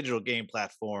Sovereignty Digital Game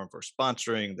Platform for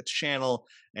sponsoring the channel.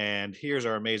 And here's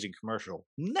our amazing commercial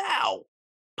now.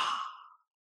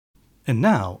 And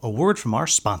now, a word from our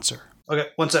sponsor. Okay,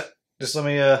 one sec. Just let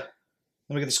me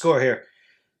get the score here.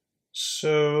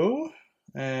 So,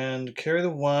 and carry the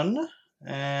 1,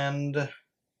 and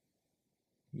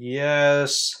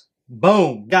yes,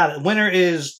 boom, got it. Winner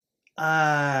is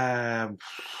I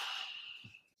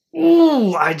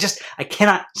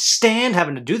cannot stand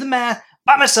having to do the math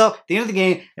by myself at the end of the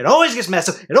game. It always gets messed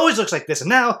up. It always looks like this, and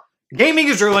now gaming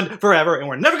is ruined forever, and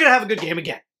we're never gonna have a good game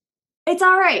again. It's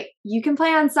all right. You can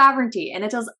play on Sovereignty, and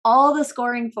it does all the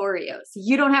scoring for you, so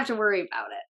you don't have to worry about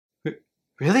it.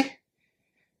 Really?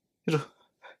 It'll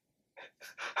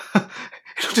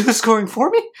do the scoring for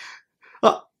me?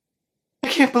 I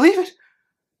can't believe it.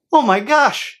 Oh my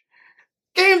gosh.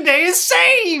 Game day is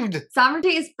saved!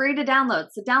 Sovereignty is free to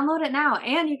download, so download it now,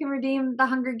 and you can redeem the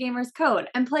Hunger Gamers code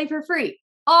and play for free.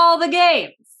 All the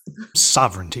games!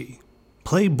 Sovereignty.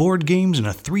 Play board games in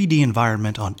a 3D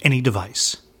environment on any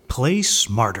device. Play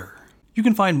smarter. You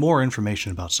can find more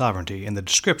information about Sovereignty in the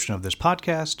description of this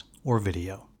podcast or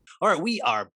video. All right, we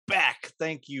are back.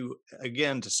 Thank you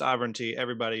again to Sovereignty.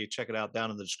 Everybody, check it out down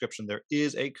in the description. There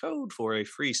is a code for a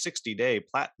free 60-day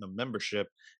platinum membership,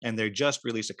 and they just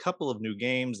released a couple of new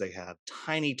games. They have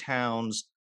Tiny Towns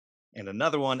and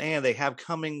another one, and they have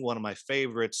coming one of my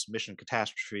favorites, Mission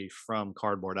Catastrophe from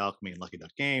Cardboard Alchemy and Lucky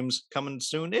Duck Games, coming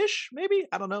soon-ish, maybe?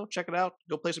 I don't know. Check it out.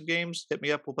 Go play some games. Hit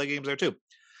me up. We'll play games there too.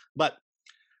 But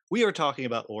we are talking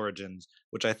about Origins,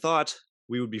 which I thought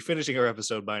we would be finishing our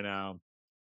episode by now.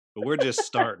 But we're just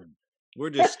starting.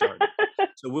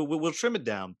 So we'll trim it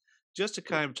down just to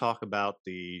kind of talk about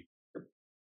the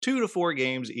 2 to 4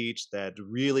 games each that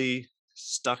really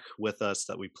stuck with us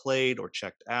that we played or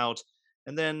checked out,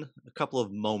 and then a couple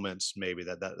of moments maybe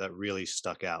that really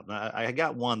stuck out. And I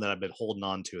got one that I've been holding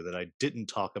on to that I didn't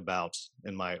talk about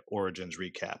in my Origins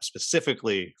recap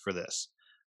specifically for this.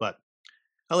 But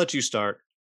I'll let you start.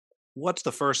 What's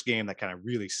the first game that kind of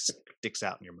really sticks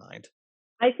out in your mind?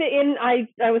 I think, and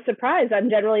I was surprised.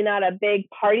 I'm generally not a big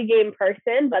party game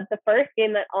person, but the first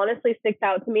game that honestly sticks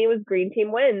out to me was Green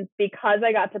Team Wins, because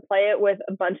I got to play it with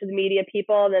a bunch of the media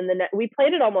people, and then we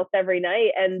played it almost every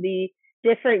night, and the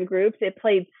different groups, it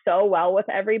played so well with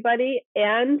everybody.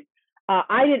 And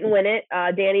I didn't win it.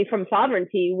 Danny from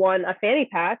Sovereignty won a fanny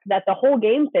pack that the whole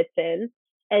game fits in,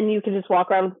 and you can just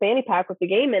walk around with a fanny pack with the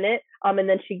game in it. And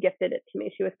then she gifted it to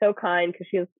me. She was so kind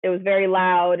because it was very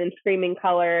loud and screaming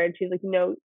color. And she's like,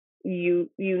 "No, you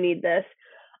need this."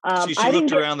 She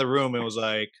looked around the room and was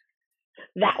like,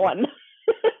 "That one."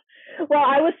 Well,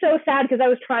 I was so sad because I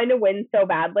was trying to win so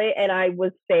badly and I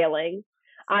was failing.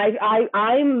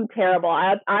 I'm terrible.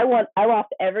 I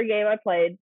lost every game I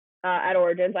played at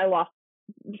Origins. I lost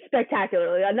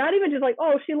spectacularly. Not even just like,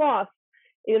 oh, she lost.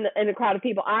 In a crowd of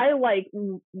people, I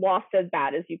lost as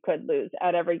bad as you could lose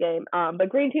at every game. But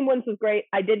Green Team Wins was great.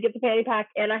 I did get the fanny pack,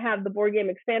 and I have the board game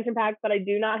expansion pack, but I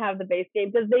do not have the base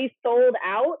game because they sold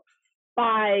out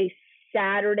by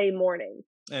Saturday morning.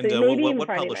 And so what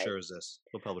publisher is this?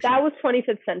 What publisher? That was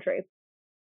 25th Century.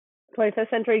 25th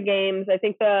Century Games. I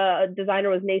think the designer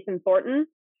was Nathan Thornton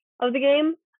of the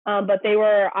game. But they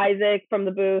were Isaac from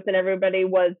the booth, and everybody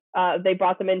was, they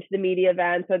brought them into the media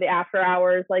events or the after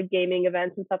hours, gaming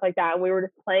events and stuff like that. And we were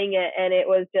just playing it, and it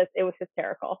was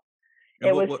hysterical.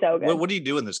 It was so good. What do you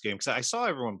do in this game? Because I saw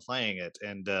everyone playing it,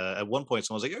 and at one point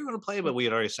someone was like, "You're going to play," but we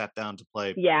had already sat down to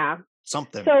play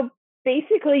something. So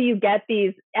basically you get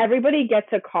everybody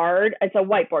gets a card. It's a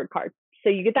whiteboard card.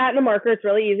 So you get that in a marker. It's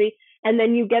really easy. And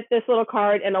then you get this little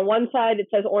card, and on one side it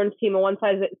says orange team, and one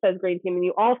side it says green team, and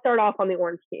you all start off on the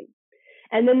orange team.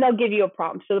 And then they'll give you a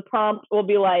prompt. So the prompt will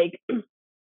be like,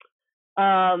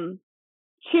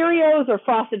 Cheerios or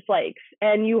Frosted Flakes,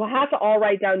 and you have to all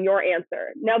write down your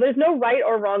answer. Now, there's no right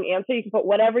or wrong answer. You can put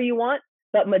whatever you want,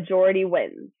 but majority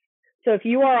wins. So if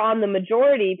you are on the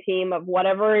majority team of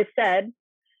whatever is said,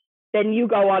 then you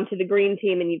go on to the green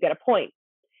team and you get a point.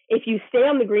 If you stay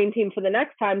on the green team for the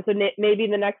next time, so maybe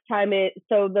the next time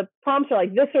so the prompts are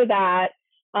like this or that.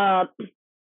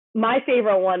 My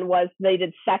favorite one was they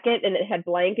did second and it had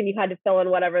blank and you had to fill in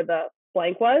whatever the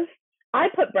blank was. I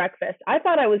put breakfast. I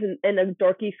thought I was in a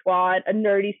dorky squad, a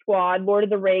nerdy squad, Lord of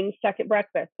the Rings, second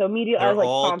breakfast. So immediately I was like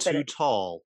all confident. Too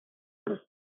tall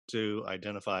to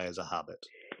identify as a hobbit.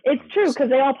 It's true because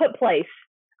they all put place.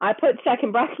 I put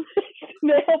second breakfast.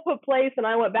 They all put place, and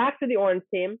I went back to the orange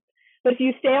team. But if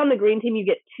you stay on the green team, you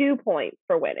get 2 points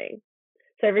for winning.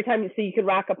 So every time you can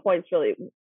rack up points, really,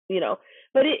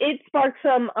 But it sparked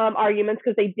some arguments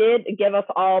because they did give us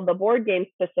all the board game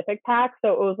specific packs.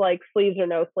 So it was like sleeves or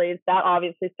no sleeves. That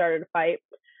obviously started a fight.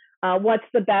 What's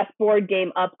the best board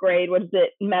game upgrade? Was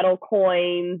it metal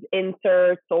coins,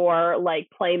 inserts, or like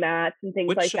play mats and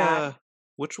things like that?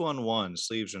 Which one won,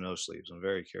 sleeves or no sleeves? I'm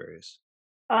very curious.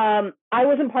 I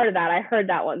wasn't part of that. I heard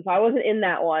that one, so I wasn't in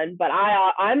that one. But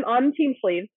I'm team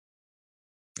sleeves.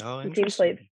 Oh, I'm team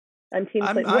sleeves. I'm team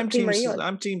sleeves. What team are you on?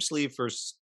 I'm team sleeve for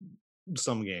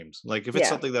some games. Like if it's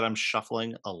something that I'm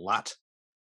shuffling a lot,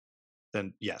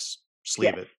 then yes,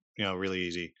 sleeve it. Really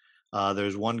easy.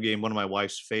 There's one game, one of my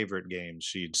wife's favorite games.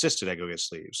 She insisted I go get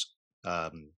sleeves.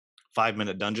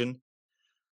 5-minute dungeon.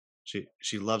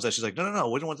 She loves that. She's like, no,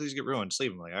 we don't want these to get ruined.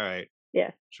 Sleeve them. I'm like, all right,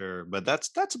 yeah, sure. But that's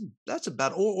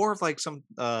about. Or if like some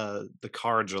the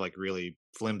cards are like really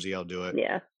flimsy, I'll do it.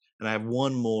 Yeah. And I have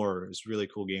one more. This really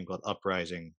cool game called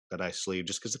Uprising that I sleeve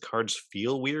just because the cards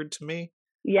feel weird to me.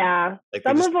 Yeah, like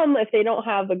some of them, if they don't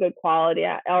have a good quality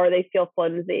or they feel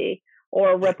flimsy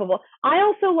or rippable. I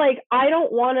also I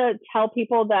don't want to tell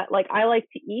people that I like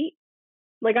to eat.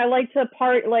 Like I like to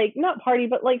not party,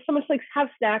 but so much have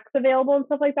snacks available and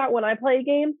stuff like that when I play a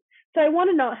game. So I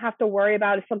want to not have to worry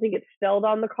about if something gets spilled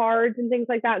on the cards and things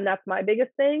like that. And that's my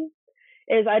biggest thing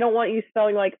is I don't want you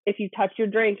spilling if you touch your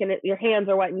drink and your hands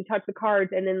are wet and you touch the cards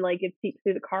and then it seeps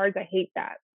through the cards. I hate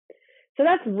that. So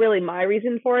that's really my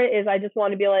reason for it is I just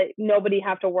want to be nobody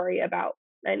have to worry about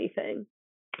anything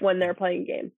when they're playing a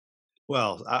game.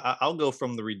 Well, I'll go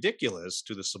from the ridiculous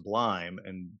to the sublime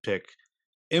and pick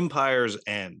Empire's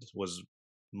End was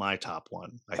my top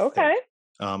one. I think.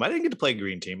 I didn't get to play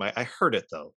Green Team. I heard it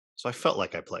though. So I felt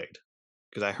like I played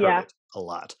because I heard it a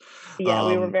lot. Yeah,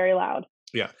 we were very loud.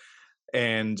 Yeah.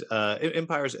 And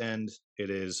Empire's End, it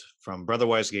is from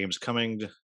Brotherwise Games coming to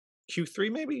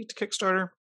Q3 maybe to Kickstarter.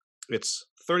 It's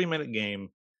a 30-minute game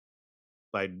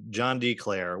by John D.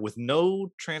 Clare with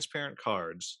no transparent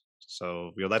cards.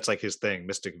 So, that's his thing,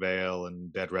 Mystic Veil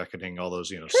and Dead Reckoning, all those,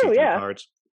 see-through cards.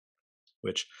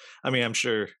 Which, I'm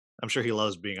sure he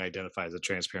loves being identified as a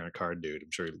transparent card dude.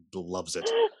 I'm sure he loves it.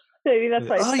 Maybe that's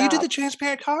you did the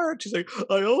transparent card. She's like,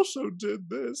 I also did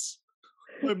this.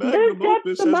 My magnum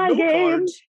opus has no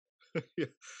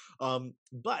cards.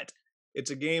 But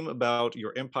it's a game about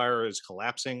your empire is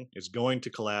collapsing, is going to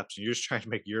collapse, and you're just trying to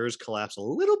make yours collapse a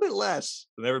little bit less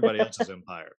than everybody else's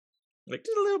empire. Just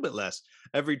a little bit less.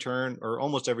 Every turn, or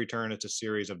almost every turn, it's a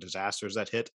series of disasters that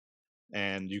hit,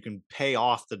 and you can pay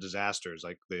off the disasters,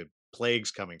 like the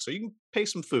plague's coming. So you can pay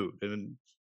some food and then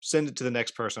send it to the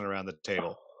next person around the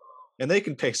table. And they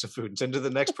can pay some food and send it to the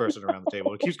next person around the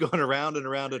table. It keeps going around and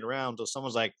around and around until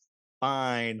someone's like,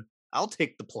 fine, I'll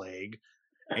take the plague.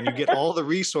 And you get all the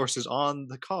resources on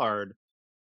the card.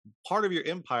 Part of your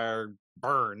empire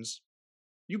burns.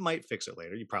 You might fix it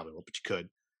later. You probably won't, but you could.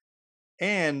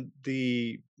 And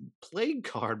the plague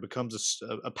card becomes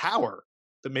a power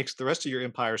that makes the rest of your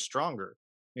empire stronger.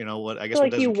 I guess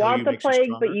what you want the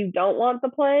plague, but you don't want the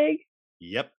plague?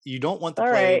 Yep. You don't want the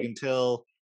plague until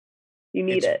you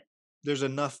need it. There's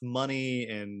enough money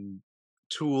and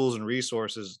tools and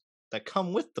resources that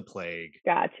come with the plague.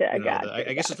 Gotcha.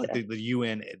 I guess it's like the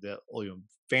UN, the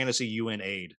fantasy UN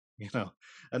aid.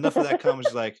 Enough of that comes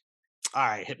all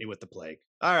right, hit me with the plague.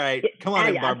 All right, come on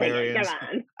in, barbarians. Come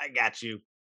on. I got you.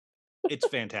 It's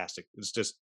fantastic. It's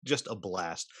just a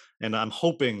blast, and I'm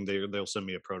hoping they'll send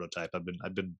me a prototype.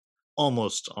 I've been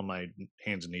almost on my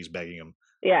hands and knees begging them.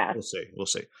 Yeah, we'll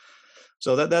see.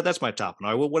 So that's my top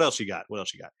one. All right, what else you got?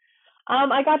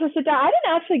 I got to sit down. I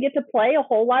didn't actually get to play a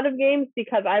whole lot of games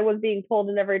because I was being pulled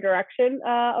in every direction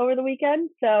over the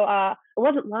weekend. So I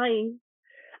wasn't lying.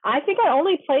 I think I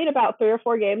only played about 3 or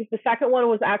 4 games. The second one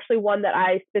was actually one that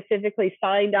I specifically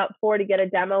signed up for to get a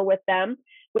demo with them,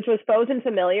 which was Foes and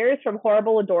Familiars from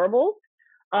Horrible Adorables.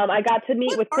 I got to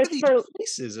meet with Christopher.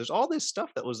 There's all this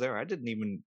stuff that was there I didn't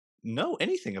even know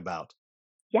anything about.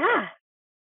 Yeah.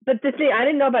 But the thing, I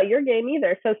didn't know about your game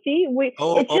either. So see,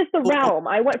 it's just the realm.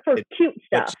 I went for cute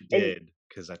stuff. But you did,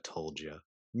 because I told you.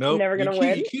 Nope. Never gonna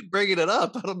win. You keep bringing it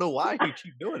up. I don't know why you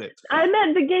keep doing it. I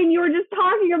meant the game you were just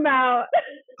talking about.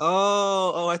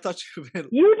 Oh, I thought you meant...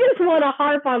 You just want to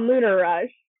harp on Lunar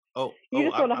Rush. You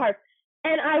just want to harp.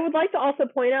 And I would like to also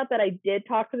point out that I did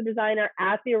talk to the designer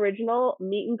at the original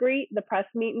meet and greet, the press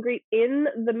meet and greet in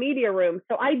the media room.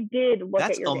 So I did look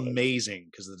at your game. That's amazing,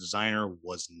 because the designer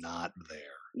was not there.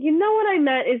 You know what I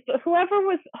meant is whoever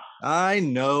was... I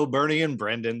know, Bernie and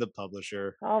Brendan, the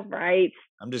publisher. All right.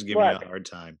 I'm just giving you a hard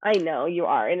time. I know, you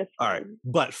are. And it's all right.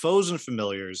 But Foes and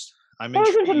Familiars.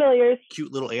 Foes and Familiars.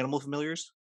 Cute little animal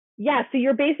familiars? Yeah, so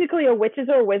you're basically a witches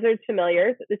or wizards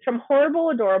familiars. It's from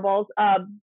Horrible Adorables.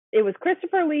 It was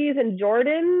Christopher Lee's and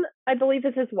Jordan, I believe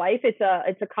is his wife. It's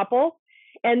a couple.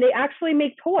 And they actually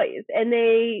make toys. And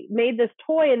they made this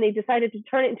toy and they decided to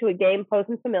turn it into a game, Foes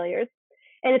and Familiars.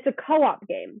 And it's a co-op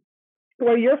game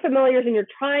where you're familiars and you're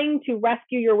trying to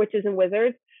rescue your witches and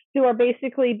wizards who are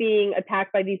basically being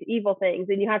attacked by these evil things.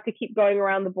 And you have to keep going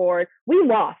around the board. We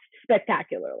lost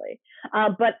spectacularly,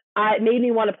 but it made me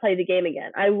want to play the game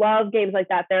again. I love games like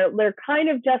that. They're kind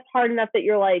of just hard enough that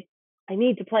you're like, I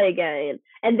need to play again.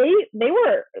 And they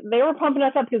were pumping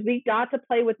us up because we got to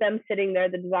play with them sitting there,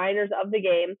 the designers of the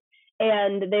game.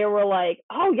 And they were like,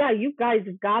 oh yeah, you guys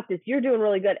have got this. You're doing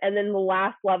really good. And then the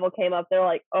last level came up. They're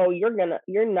like, oh, you're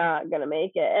not gonna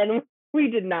make it. And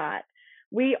we did not.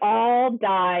 We all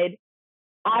died.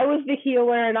 I was the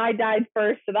healer and I died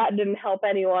first, so that didn't help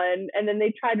anyone. And then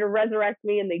they tried to resurrect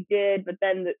me and they did, but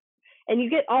then and you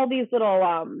get all these little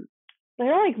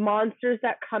they're like monsters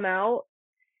that come out,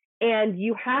 and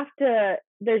you have to,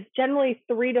 there's generally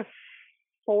 3 to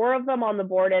 4 of them on the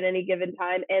board at any given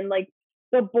time, and like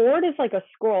the board is like a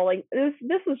scroll. Like this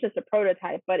was just a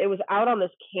prototype, but it was out on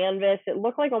this canvas. It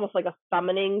looked like almost like a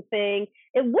summoning thing.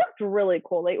 It looked really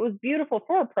cool. Like, it was beautiful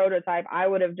for a prototype. I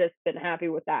would have just been happy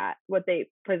with that, what they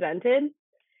presented.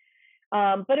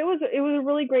 But it was a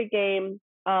really great game.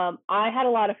 I had a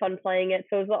lot of fun playing it.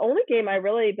 So it was the only game I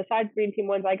really, besides Green Team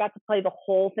Wins, I got to play the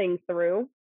whole thing through.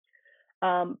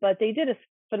 But they did a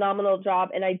phenomenal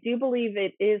job, and I do believe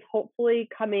it is hopefully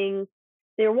coming.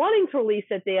 They're wanting to release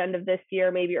at the end of this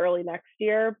year, maybe early next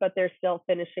year, but they're still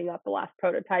finishing up the last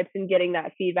prototypes and getting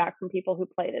that feedback from people who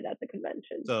played it at the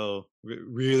convention. So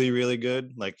really, really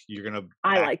good. Like, you're gonna.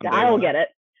 I like that. I will get it.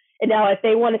 And now, if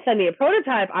they want to send me a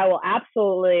prototype, I will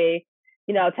absolutely,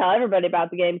 tell everybody about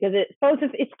the game, because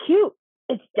it's cute.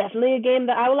 It's definitely a game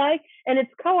that I like, and it's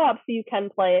co-op, so you can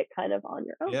play it kind of on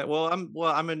your own. Yeah,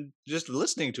 I'm just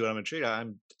listening to it. I'm intrigued.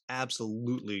 I'm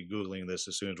absolutely Googling this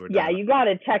as soon as we're done. Yeah, you got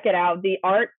to check it out. The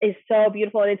art is so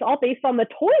beautiful, and it's all based on the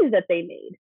toys that they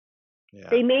made. Yeah.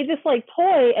 They made this like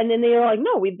toy, and then they were like,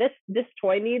 "No, this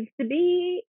toy needs to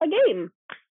be a game."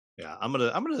 Yeah, I'm gonna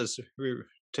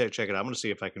check it out. I'm gonna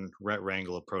see if I can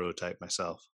wrangle a prototype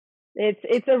myself. And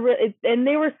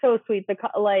they were so sweet.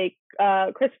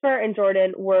 Christopher and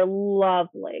Jordan were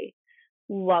lovely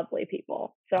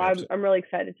people. So I'm really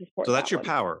excited to support. So that's your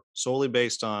power, solely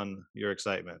based on your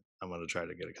excitement. I'm going to try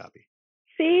to get a copy.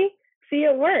 See,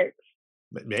 it works.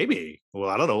 Maybe. Well,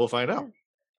 I don't know. We'll find out.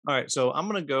 All right. So I'm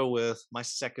going to go with my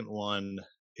second one,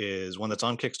 is one that's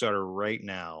on Kickstarter right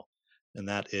now, and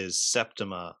that is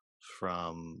Septima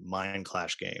from Mind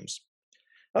Clash Games.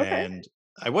 Okay. And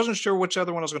I wasn't sure which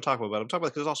other one I was going to talk about, but I'm talking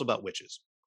about, because it's also about witches.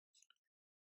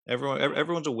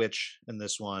 Everyone's a witch in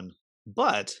this one,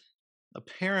 but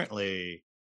apparently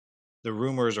the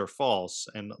rumors are false,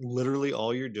 and literally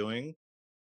all you're doing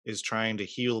is trying to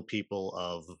heal people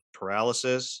of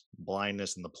paralysis,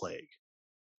 blindness, and the plague.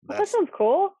 That sounds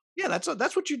cool. Yeah,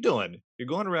 that's what you're doing. You're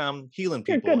going around healing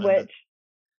people. You're a good witch.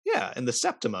 And the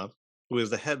Septima, who is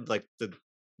the head, like the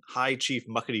high chief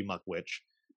muckety muck witch,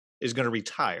 is going to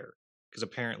retire. Because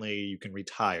apparently you can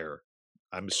retire,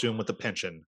 I'm assuming, with a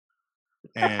pension.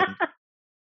 And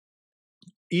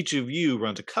each of you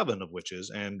runs a coven of witches,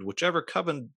 and whichever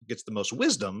coven gets the most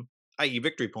wisdom, i.e.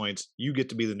 victory points, you get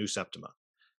to be the new Septima.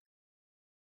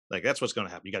 Like, that's what's going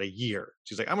to happen. You got a year.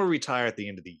 She's like, I'm going to retire at the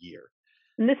end of the year.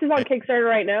 And this is on Kickstarter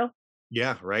right now?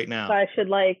 Yeah, right now. So I should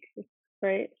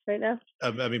right now?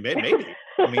 I mean, maybe.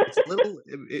 I mean, it's a little,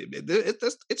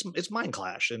 it's Mind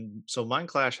Clash. And so Mind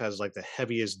Clash has like the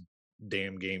heaviest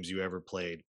damn games you ever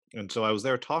played. And so I was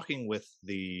there talking with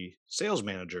the sales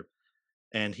manager,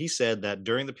 and he said that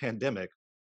during the pandemic,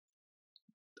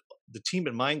 the team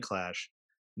at Mind Clash,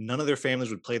 none of their families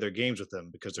would play their games with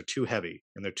them because they're too heavy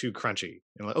and they're too crunchy.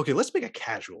 And like, okay, let's make a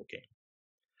casual game.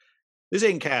 This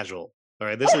ain't casual. All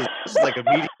right, this is like a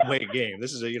medium weight game.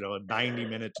 This is a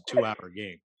 90-minute to 2-hour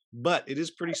game, but it is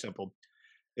pretty simple.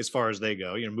 as far as they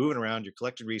go. You're moving around, you're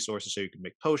collecting resources so you can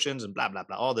make potions and blah blah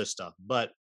blah, all this stuff.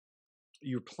 But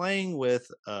you're playing with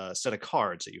a set of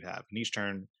cards that you have, and each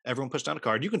turn, everyone puts down a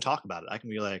card. You can talk about it. I can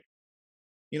be like,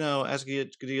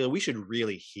 Asgadia, we should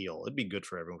really heal. It'd be good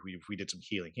for everyone if we did some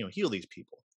healing. Heal these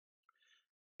people.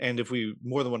 And if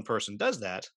more than one person does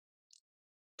that,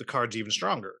 the card's even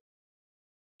stronger.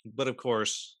 But of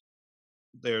course,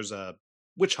 there's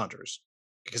witch hunters,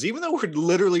 because even though we're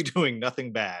literally doing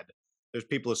nothing bad, there's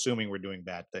people assuming we're doing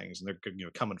bad things, and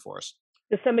they're coming for us.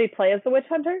 Does somebody play as the witch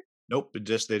hunter? Nope. They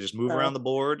just move around the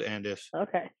board, and if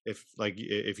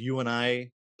you and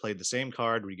I played the same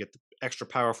card, we get the extra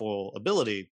powerful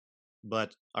ability,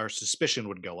 but our suspicion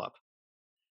would go up.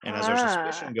 And as our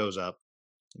suspicion goes up,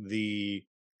 the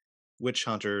witch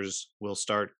hunters will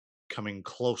start coming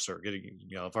closer. Getting,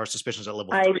 if our suspicion's at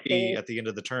level 3, at the end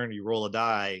of the turn, you roll a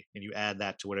die and you add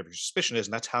that to whatever your suspicion is,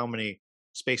 and that's how many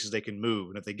spaces they can move.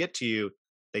 And if they get to you,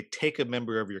 they take a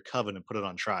member of your coven and put it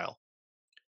on trial.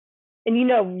 And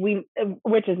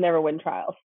witches never win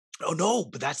trials. Oh no,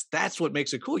 but that's what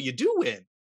makes it cool. You do win.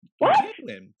 What? You can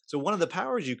win. So one of the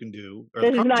powers you can do.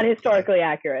 This is not historically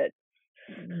accurate.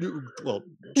 Well,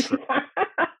 true.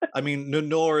 I mean,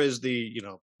 nor is the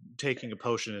taking a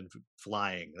potion and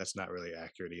flying. That's not really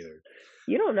accurate either.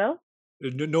 You don't know.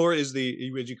 Nor is as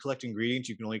you collect ingredients,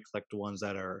 you can only collect the ones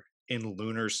that are in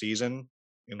lunar season.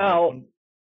 So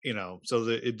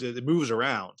it moves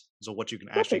around. So what you can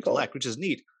actually collect, which is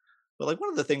neat. But like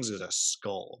one of the things is a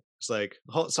skull. It's like,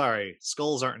 sorry,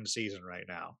 skulls aren't in season right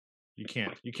now. You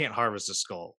can't harvest a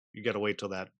skull. You got to wait till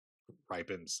that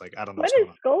ripens. Like, I don't know. When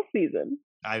is skull season?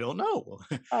 I don't know.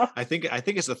 Oh. I think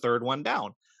it's the third one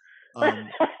down.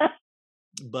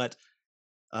 But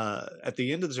at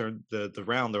the end of the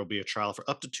round, there will be a trial for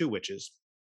up to 2 witches,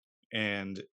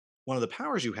 and one of the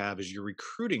powers you have is you're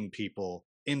recruiting people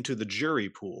into the jury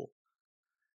pool.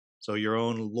 So your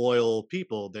own loyal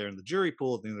people, they're in the jury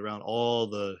pool. At the end of the round, all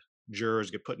the jurors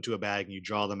get put into a bag, and you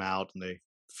draw them out, and they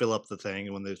fill up the thing.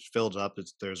 And when it's filled up,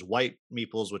 there's white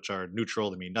meeples, which are neutral,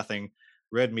 they mean nothing.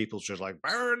 Red meeples, just like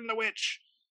burn the witch,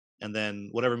 and then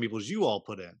whatever meeples you all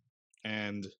put in.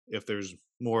 And if there's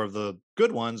more of the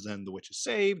good ones, then the witch is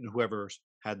saved, and whoever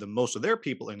had the most of their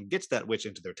people and gets that witch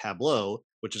into their tableau,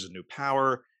 which is a new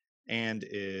power and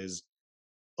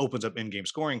opens up in-game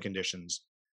scoring conditions.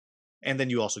 And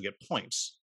then you also get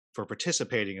points for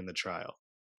participating in the trial.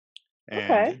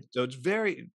 And so it's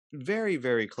very, very,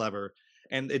 very clever.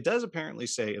 And it does apparently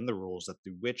say in the rules that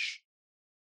the witch,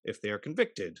 if they are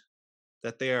convicted,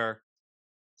 that they are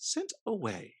sent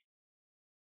away.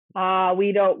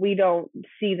 We don't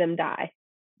see them die.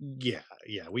 Yeah,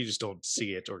 we just don't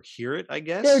see it or hear it, I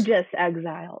guess. They're just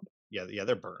exiled. Yeah,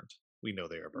 they're burned. We know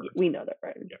they are burned. We know they're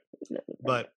burned. Yeah.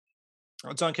 But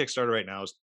it's on Kickstarter right now.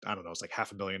 I don't know, it's like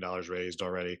 $500,000 raised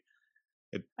already.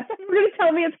 I thought you were going to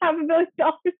tell me it's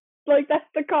 $500,000. Like, that's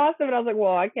the cost of it. I was like,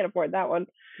 well, I can't afford that one.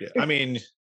 Yeah, I mean,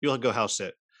 you'll go house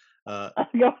sit. I'll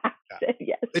go house sit,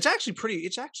 yes. It's actually pretty.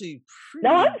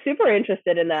 No, I'm super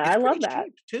interested in that. I love that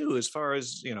too. As far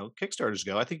as Kickstarters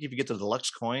go, I think if you get the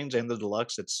deluxe coins and the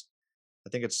deluxe, I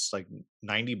think it's like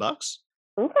 $90.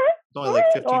 Okay, it's only like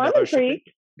 $15 shipping.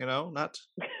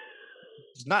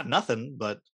 It's not nothing,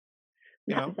 but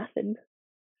nothing.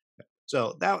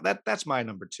 So that's my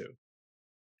number 2.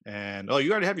 And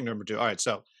you already have your number 2. All right,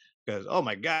 so because oh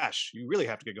my gosh, you really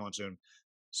have to get going soon.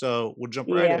 So we'll jump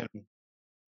right in.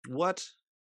 What?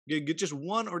 Get just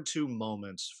 1 or 2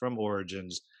 moments from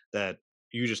Origins that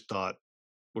you just thought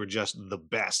were just the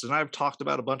best. And I've talked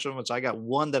about a bunch of them, so I got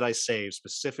one that I saved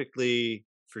specifically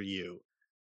for you.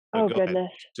 Oh, goodness. Ahead.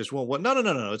 Just one. No.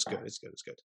 It's good. It's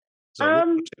good.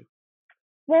 So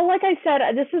well, like I said,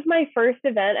 this is my first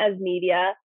event as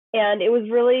media, and it was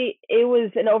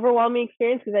an overwhelming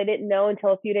experience because I didn't know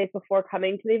until a few days before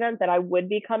coming to the event that I would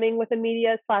be coming with a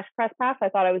media/press pass. I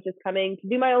thought I was just coming to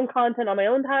do my own content on my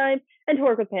own time and to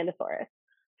work with Pandasaurus.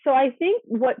 So I think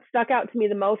what stuck out to me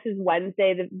the most is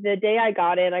Wednesday, the day I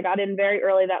got in very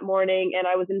early that morning, and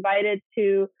I was invited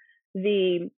to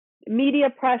the media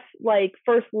press, like,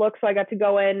 first look. So I got to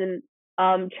go in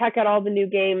and check out all the new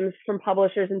games from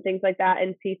publishers and things like that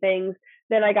and see things.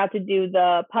 Then I got to do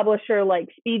the publisher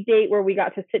speed date where we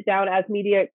got to sit down as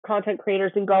media content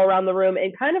creators and go around the room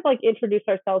and kind of introduce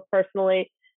ourselves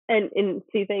personally and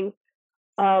see things.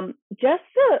 Just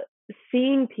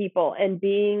seeing people and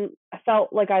I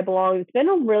felt like I belonged. It's been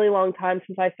a really long time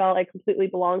since I felt I completely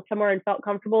belonged somewhere and felt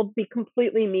comfortable to be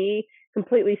completely me,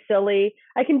 completely silly.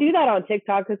 I can do that on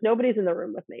TikTok because nobody's in the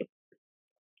room with me.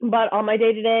 But on my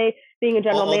day-to-day, being a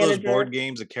general manager, all those board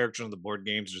games, the characters on the board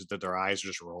games, just that their eyes are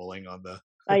just rolling on the.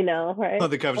 I know, right?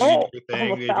 On the cover, thing.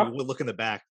 If you look in the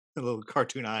back, little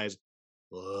cartoon eyes.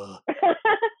 Ugh.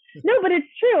 No, but it's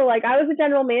true. Like, I was a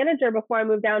general manager before I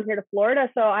moved down here to Florida,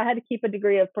 so I had to keep a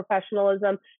degree of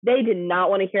professionalism. They did not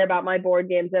want to hear about my board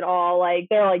games at all. Like,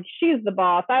 they're like, she's the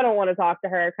boss, I don't want to talk to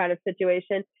her, kind of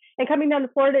situation. And coming down to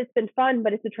Florida, it's been fun,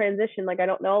 but it's a transition. Like, I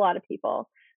don't know a lot of people.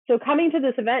 So coming to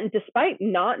this event, despite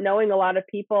not knowing a lot of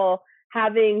people,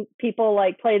 having people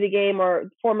like Play the Game, or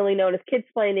formerly known as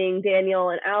Kidsplaining, Daniel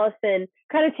and Allison,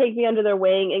 kind of take me under their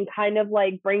wing and kind of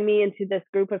like bring me into this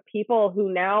group of people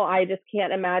who now I just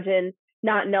can't imagine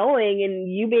not knowing. And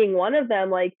you being one of them,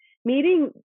 like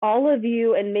meeting all of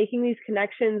you and making these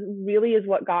connections really is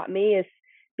what got me, is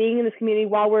being in this community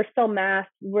while we're still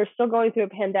masked, we're still going through a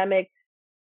pandemic.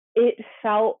 It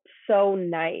felt so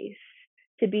nice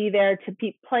to be there, to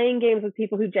be playing games with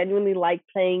people who genuinely like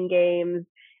playing games,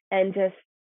 and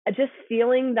just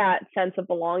feeling that sense of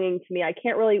belonging to me. I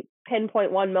can't really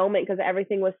pinpoint one moment because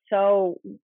everything was so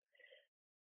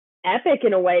epic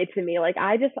in a way to me. Like,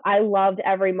 I loved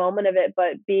every moment of it,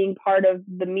 but being part of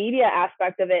the media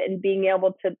aspect of it and being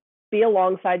able to be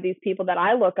alongside these people that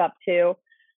I look up to,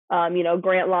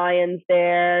 Grant Lyons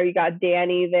there, you got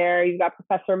Danny there, you've got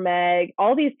Professor Meg,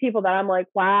 all these people that I'm like,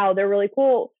 wow, they're really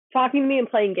cool, talking to me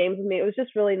and playing games with me. It was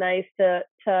just really nice to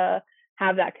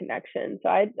have that connection. So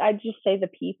I just say the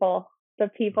people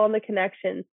and the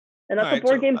connections, and that's what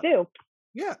board games do.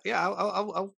 Yeah.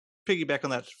 I'll piggyback on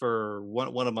that for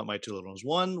one of my two little ones.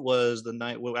 One was the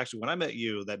night, well, actually, when I met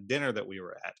you, that dinner that we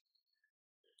were at,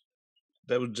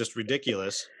 that was just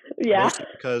ridiculous. Yeah, mostly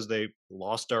because they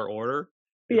lost our order.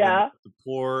 Yeah, the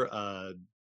poor, I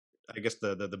guess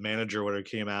the manager when it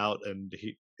came out, and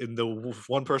the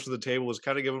one person at the table was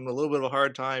kind of giving him a little bit of a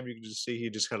hard time. You can just see he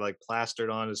just kind of like plastered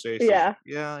on his face. Yeah. Like,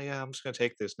 yeah, I'm just gonna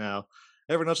take this now.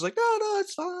 Everyone else is like, no,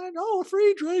 it's fine. Oh,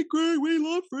 free drink, Greg. We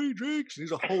love free drinks. And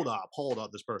he's like, hold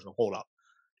up, this person, hold up.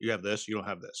 You have this, you don't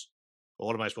have this. Well,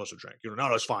 what am I supposed to drink?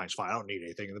 No, it's fine, I don't need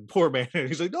anything. And the poor man,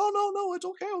 he's like, no, it's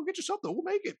okay. I'll get you something. We'll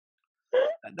make it.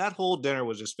 That whole dinner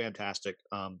was just fantastic.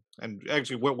 And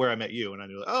actually, where I met you, and I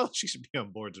knew, oh, she should be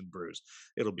on Boards and Brews.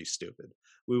 It'll be stupid.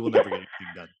 We will never get anything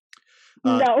done.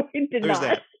 No, it did there's not.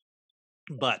 That.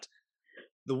 But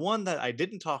the one that I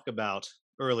didn't talk about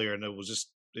earlier, and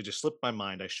it just slipped my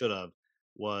mind, I should have,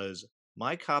 was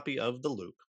my copy of The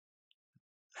Loop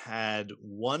had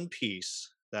one piece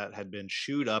that had been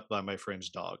chewed up by my friend's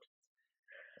dog.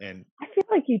 And I feel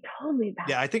like you told me that.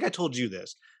 Yeah, I think I told you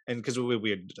this. And because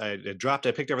I dropped it,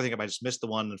 I picked everything up. I just missed the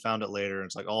one and found it later. And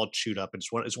it's like all chewed up.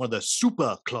 It's one of the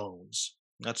super clones,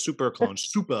 not super clones,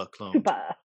 super clones.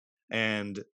 Super.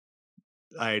 And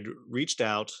I'd reached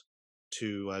out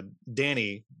to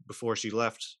Danny before she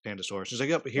left Pandasaurus. She's like,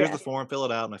 "Yep, here's the form. Fill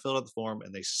it out." And I filled out the form,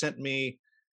 and they sent me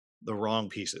the wrong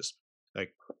pieces,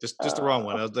 like just the wrong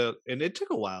one. And it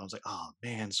took a while. I was like, "Oh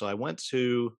man!" So I went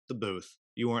to the booth.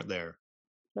 You weren't there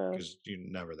because you're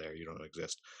never there. You don't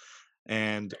exist.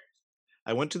 And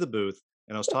I went to the booth,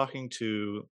 and I was talking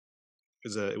to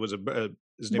his name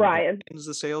Brian. Is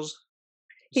the sales.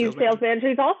 He's sales manager.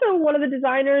 He's also one of the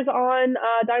designers on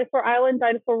Dinosaur Island,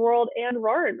 Dinosaur World, and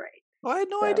Roar and Rage. Oh, I had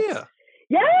no idea.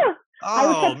 Yeah. Oh, I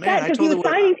was upset because he was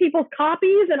signing people's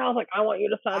copies, and I was like, I want you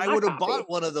to sign my copy. I would have bought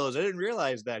one of those. I didn't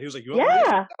realize that. He was like, you want one of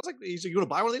these? I was like, you want to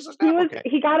buy one of these? Okay.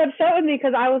 He got upset with me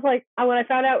because I was like, when I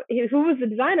found out who was the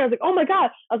designer, I was like, oh my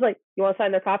God. I was like, you want to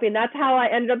sign their copy? And that's how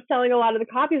I ended up selling a lot of the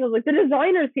copies. I was like, the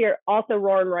designer's here. Also,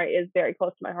 Roar and Write is very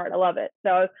close to my heart. I love it.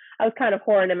 So I was kind of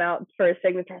whoring him out for his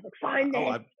signature. I was like, sign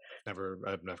it.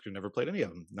 I've never played any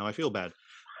of them. Now I feel bad.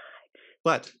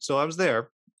 But so I was there,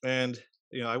 and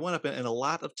I went up, and a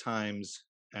lot of times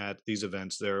at these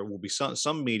events, there will be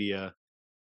some media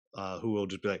who will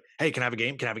just be like, "Hey, can I have a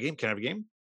game? Can I have a game? Can I have a game?"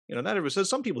 Not everyone says.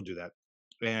 Some people do that,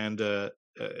 and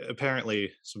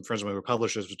apparently, some friends of mine who were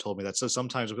publishers have told me that. So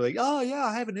sometimes they'll be like, "Oh yeah,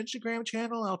 I have an Instagram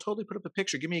channel. I'll totally put up a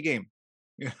picture. Give me a game."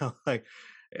 Like,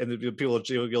 and the people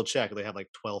you'll check. They have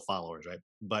like 12 followers, right?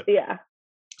 But yeah.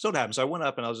 So it happened. So I went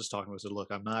up and I was just talking to him. I said, "Look,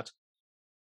 I'm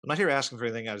not here asking for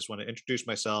anything. I just want to introduce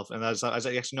myself." And I was like,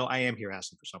 "Actually, no, I am here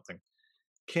asking for something.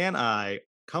 Can I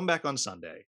come back on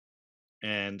Sunday?"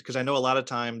 And because I know a lot of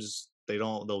times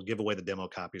they'll give away the demo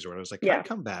copies or whatever. I was like, "Can I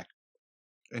come back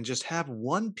and just have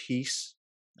one piece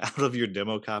out of your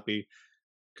demo copy?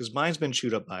 Because mine's been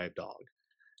chewed up by a dog."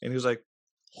 And he was like,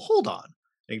 "Hold on."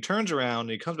 And he turns around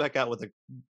and he comes back out with a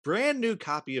brand new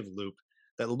copy of Loop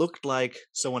that looked like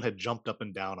someone had jumped up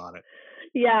and down on it.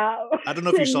 Yeah. I don't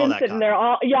know if you saw that copy.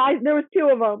 There, there was two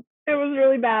of them. It was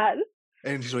really bad.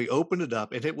 And so he opened it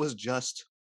up, and it was just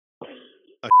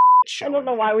a show. I don't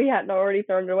know why we hadn't already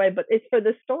thrown it away, but it's for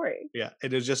this story. Yeah,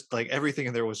 it was just like everything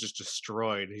in there was just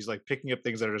destroyed. He's like picking up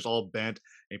things that are just all bent,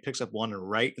 and he picks up one, and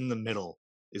right in the middle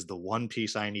is the one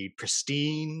piece I need,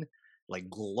 pristine, like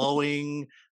glowing.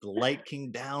 The light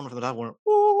came down from the top. Went,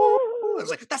 I was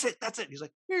like, that's it. He's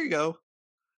like, here you go.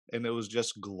 And it was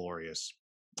just glorious.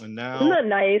 And now, isn't that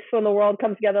nice when the world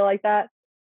comes together like that?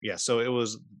 Yeah, so it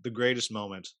was the greatest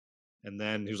moment. And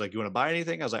then he was like, you want to buy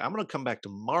anything? I was like, I'm going to come back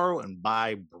tomorrow and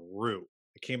buy brew.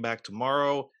 I came back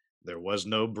tomorrow. There was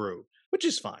no brew, which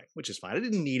is fine. I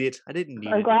didn't need it.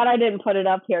 I'm glad I didn't put it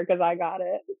up here because I got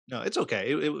it. No, it's okay.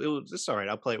 It's all right.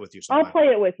 I'll play it with you sometime. I'll play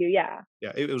it with you, yeah.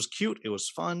 Yeah, it was cute. It was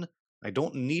fun. I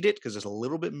don't need it because it's a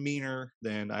little bit meaner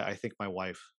than I think my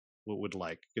wife would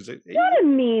like. It's not a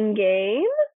mean game.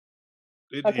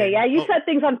 You set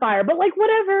things on fire, but like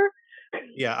whatever.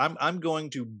 Yeah, I'm going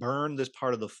to burn this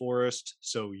part of the forest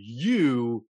so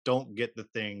you don't get the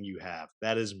thing you have.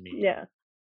 That is me. Yeah.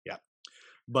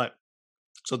 But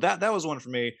so that was one for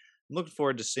me. I'm looking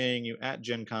forward to seeing you at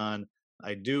Gen Con.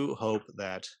 I do hope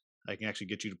that I can actually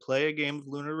get you to play a game of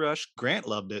Lunar Rush. Grant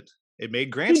loved it. It made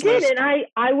Grant's list. He did, and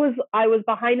I was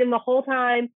behind him the whole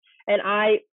time, and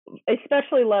I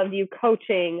especially loved you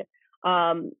coaching.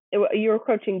 You were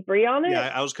coaching Bree on it.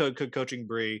 Yeah, I was coaching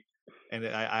Bree, and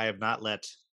I have not let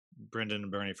Brendan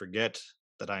and Bernie forget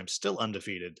that I am still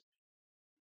undefeated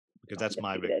because that's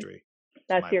my victory.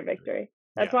 That's your victory.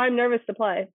 That's why I'm nervous to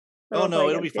play. Oh no,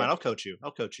 it'll be fine. I'll coach you.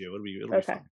 It'll be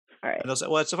fine. All right. And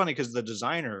well, it's so funny because the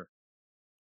designer,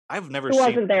 I've never Who seen.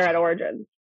 wasn't there at Origins.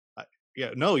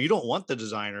 Yeah, no, you don't want the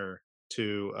designer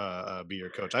to be your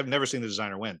coach. I've never seen the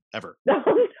designer win ever.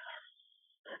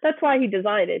 That's why he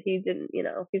designed it. He didn't, he's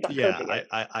not coaching it.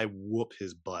 I whoop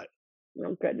his butt.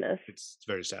 Oh goodness, it's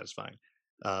very satisfying.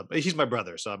 He's my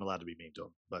brother, so I'm allowed to be mean to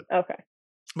him. But okay.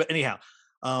 But anyhow,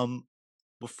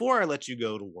 before I let you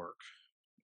go to work,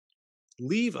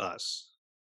 leave us.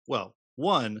 Well,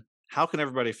 one, how can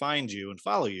everybody find you and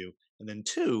follow you? And then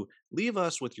two, leave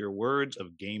us with your words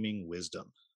of gaming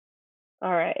wisdom.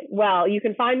 All right. Well, you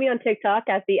can find me on TikTok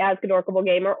at the Asgadorkable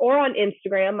Gamer or on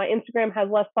Instagram. My Instagram has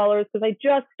less followers because I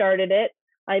just started it.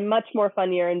 I'm much more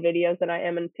funnier in videos than I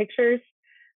am in pictures.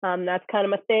 That's kind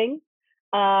of my thing.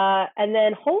 And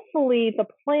then hopefully the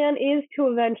plan is to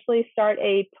eventually start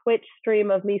a Twitch stream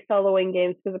of me soloing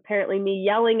games because apparently me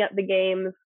yelling at the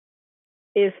games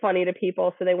is funny to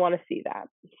people, so they want to see that.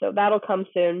 So that'll come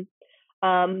soon.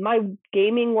 My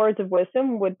gaming words of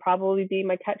wisdom would probably be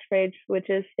my catchphrase, which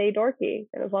is stay dorky.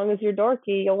 And as long as you're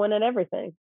dorky, you'll win at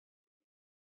everything.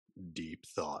 Deep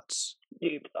thoughts.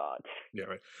 Deep thoughts. Yeah,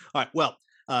 right. All right. Well,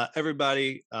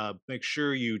 everybody, make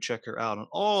sure you check her out on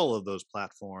all of those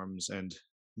platforms and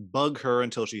bug her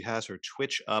until she has her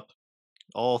Twitch up.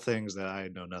 All things that I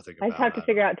know nothing about. I just have to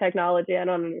figure out technology. I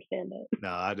don't understand it. No,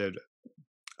 I did.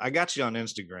 I got you on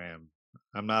Instagram.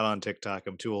 I'm not on TikTok.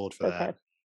 I'm too old for that.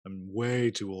 I'm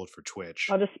way too old for Twitch.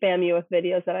 I'll just spam you with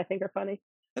videos that I think are funny.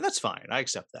 And that's fine. I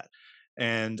accept that.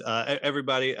 And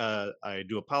everybody, I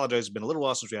do apologize. It's been a little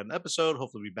while since we had an episode.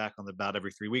 Hopefully we'll be back on about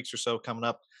every 3 weeks or so coming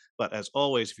up. But as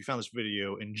always, if you found this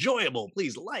video enjoyable,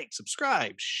 please like,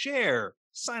 subscribe, share,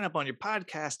 sign up on your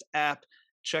podcast app.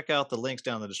 Check out the links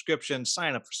down in the description.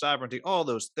 Sign up for Sovereignty, all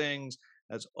those things.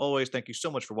 As always, thank you so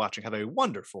much for watching. Have a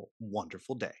wonderful,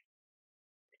 wonderful day.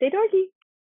 Stay dorky.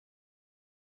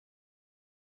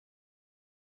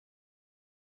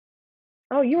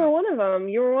 Oh, you were one of them.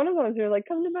 You were one of those who were like,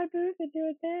 come to my booth and do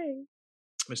a thing.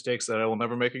 Mistakes that I will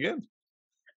never make again.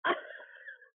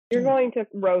 You're going to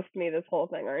roast me this whole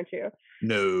thing, aren't you?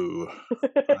 No,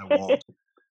 I won't.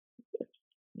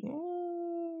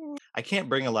 I can't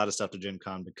bring a lot of stuff to Gen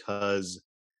Con because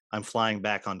I'm flying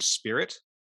back on Spirit.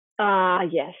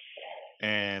 Yes.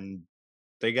 And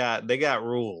they got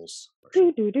rules.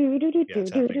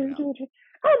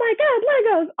 Oh my God,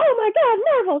 Legos! Oh my God,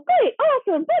 Marvel! Great,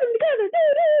 awesome! Put them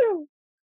together!